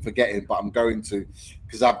keep forgetting, but I'm going to,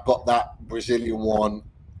 because I've got that Brazilian one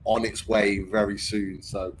on its way very soon.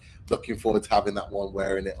 So looking forward to having that one,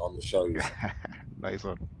 wearing it on the shows. Nice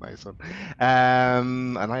one.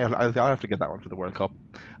 And I'll have to get that one for the World Cup.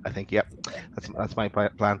 I think, yep, that's my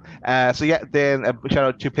plan. So yeah, then a shout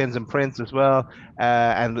out to Pins and Prints as well,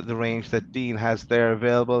 and the range that Dean has there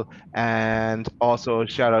available, and also a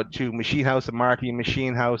shout out to Machine House and Marty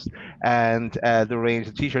Machine House, and the range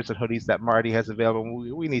of t-shirts and hoodies that Marty has available.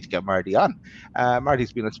 We need to get Marty on.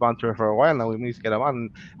 Marty's been a sponsor for a while now. We need to get him on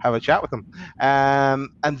and have a chat with him.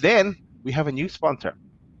 And then we have a new sponsor.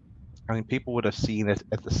 I mean, people would have seen it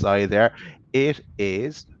at the side there. It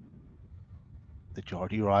is the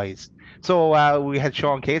Geordie Rise. So we had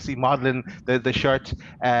Sean Casey modeling the shirt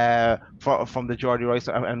from the Geordie Rise,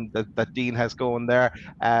 and that Dean has going there.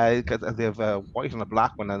 Because they have a white and a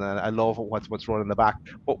black one, and I love what's running in the back.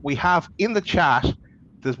 But we have in the chat,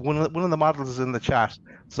 there's one of the models is in the chat.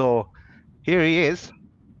 So here he is,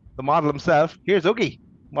 the model himself. Here's Oogie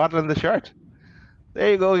modeling the shirt. There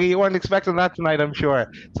you go. You weren't expecting that tonight, I'm sure.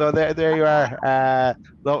 So there you are,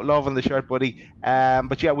 loving the shirt, buddy.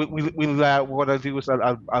 But yeah, we'll what I'll do is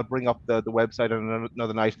I'll bring up the website on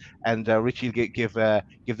another night, and Richie will give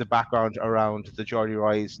the background around the Geordie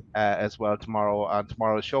Rise as well tomorrow on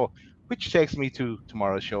tomorrow's show. Which takes me to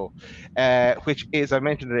tomorrow's show, which is, I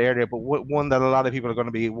mentioned it earlier, but one that a lot of people are going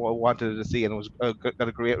to be wanted to see, and it was got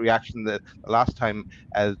a great reaction the last time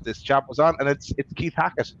this chap was on, and it's Keith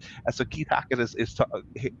Hackett. So Keith Hackett is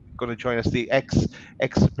going to join us, the ex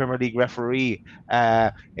Premier League referee.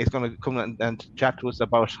 He's going to come and chat to us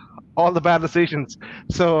about all the bad decisions.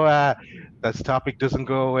 So that topic doesn't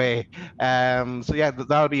go away. So yeah,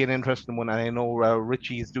 that'll be an interesting one, and I know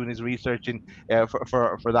Richie is doing his research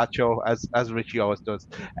for that show as Richie always does.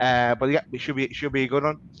 But yeah, it should be a good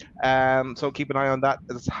one. So keep an eye on that.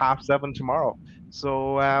 It's 7:30 tomorrow.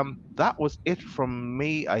 So that was it from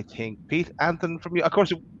me, I think. Pete, Anthony, from you. Of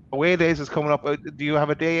course, away days is coming up. Do you have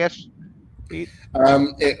a day yet, Pete?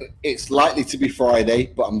 It's likely to be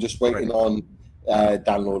Friday, but I'm just waiting on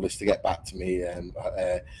Dan Lawless to get back to me, and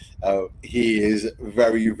he is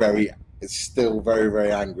still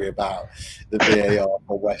very angry about the VAR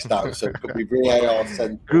for West Ham. So it could be VAR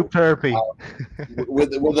sent group therapy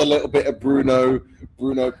with a little bit of Bruno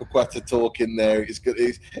Paqueta talk in there. It's good.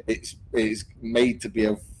 It's made to be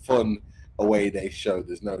a fun away day show.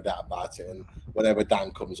 There's no doubt about it. And whenever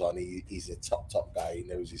Dan comes on, he's a top guy. He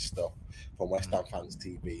knows his stuff from West Ham Fans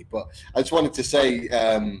TV. But I just wanted to say.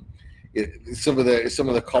 Some of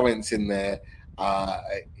the comments in there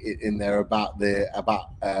about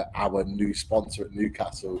our new sponsor at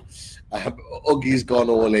Newcastle. Uggie's gone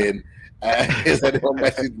all in. Has anyone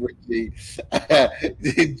messaged Richie?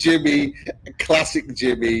 Jimmy, classic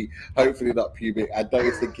Jimmy. Hopefully not pubic. I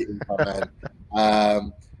don't think it is, my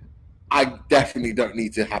man. I definitely don't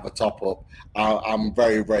need to have a top up. I'm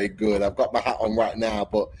very good. I've got my hat on right now,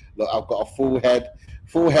 but look, I've got a full head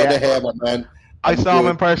of hair, my man. I saw him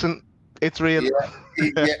in person. It's real.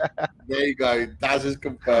 Yeah, there you go. Daz is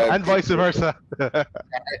confirmed. And vice versa.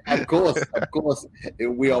 Of course.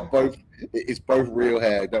 We are both. It's both real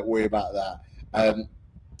hair. Don't worry about that.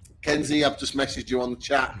 Kenzie, I've just messaged you on the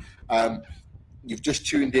chat. You've just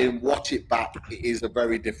tuned in. Watch it back. It is a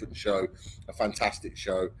very different show. A fantastic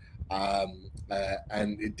show.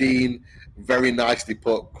 And Dean, very nicely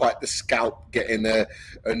put, quite the scalp getting a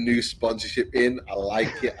new sponsorship in. I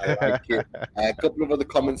like it. A couple of other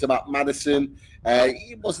comments about Maddison.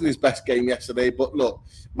 It wasn't his best game yesterday, but look,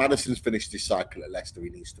 Maddison's finished his cycle at Leicester. He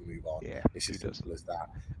needs to move on. Yeah, it's as simple as that.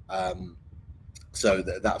 So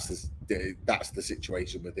that's the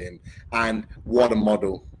situation with him. And what a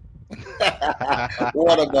model.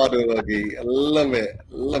 What a model, Uggy. Love it.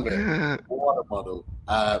 What a model.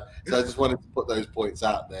 So I just wanted to put those points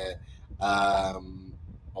out there.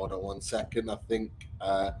 Hold on 1 second. I think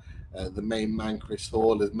the main man, Chris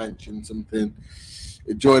Hall, has mentioned something.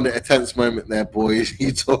 Joined at a tense moment there, boys.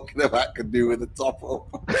 You talking about could do with the top up.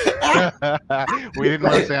 We didn't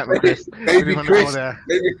want to say that, Chris. Maybe Chris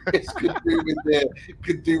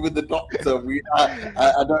could do with the doctor.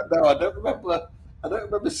 I don't know. I don't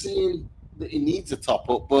remember seeing that he needs a top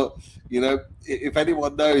up. But you know, if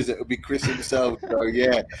anyone knows, it would be Chris himself. So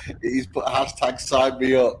yeah, he's put hashtag sign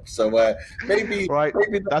me up. So maybe Right,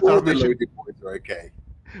 maybe the that's our border mission. loaded boys are okay.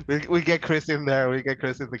 We get Chris in there. We get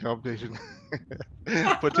Chris in the competition.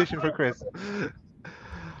 Petition for Chris.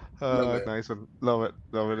 Love it. Nice one. Love it.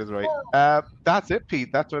 Love it is right. That's it, Pete.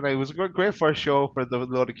 That's what it was a great first show for the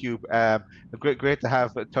Loaded Cube. Great to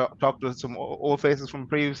have talked with some old faces from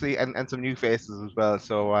previously and some new faces as well.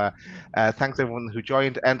 So thanks everyone who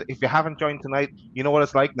joined. And if you haven't joined tonight, you know what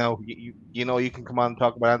it's like now. You know you can come on and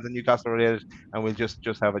talk about anything Newcastle related, and we'll just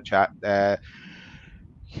have a chat. That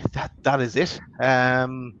is it.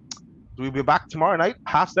 We'll be back tomorrow night,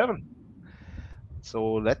 7:30.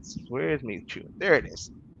 So where's me tune? There it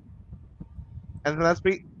is. Anything else,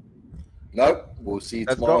 Pete? No, we'll see you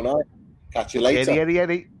Let's tomorrow go. night. Catch you later.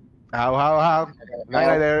 Eddie. How.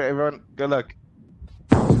 Night there, everyone. Good luck.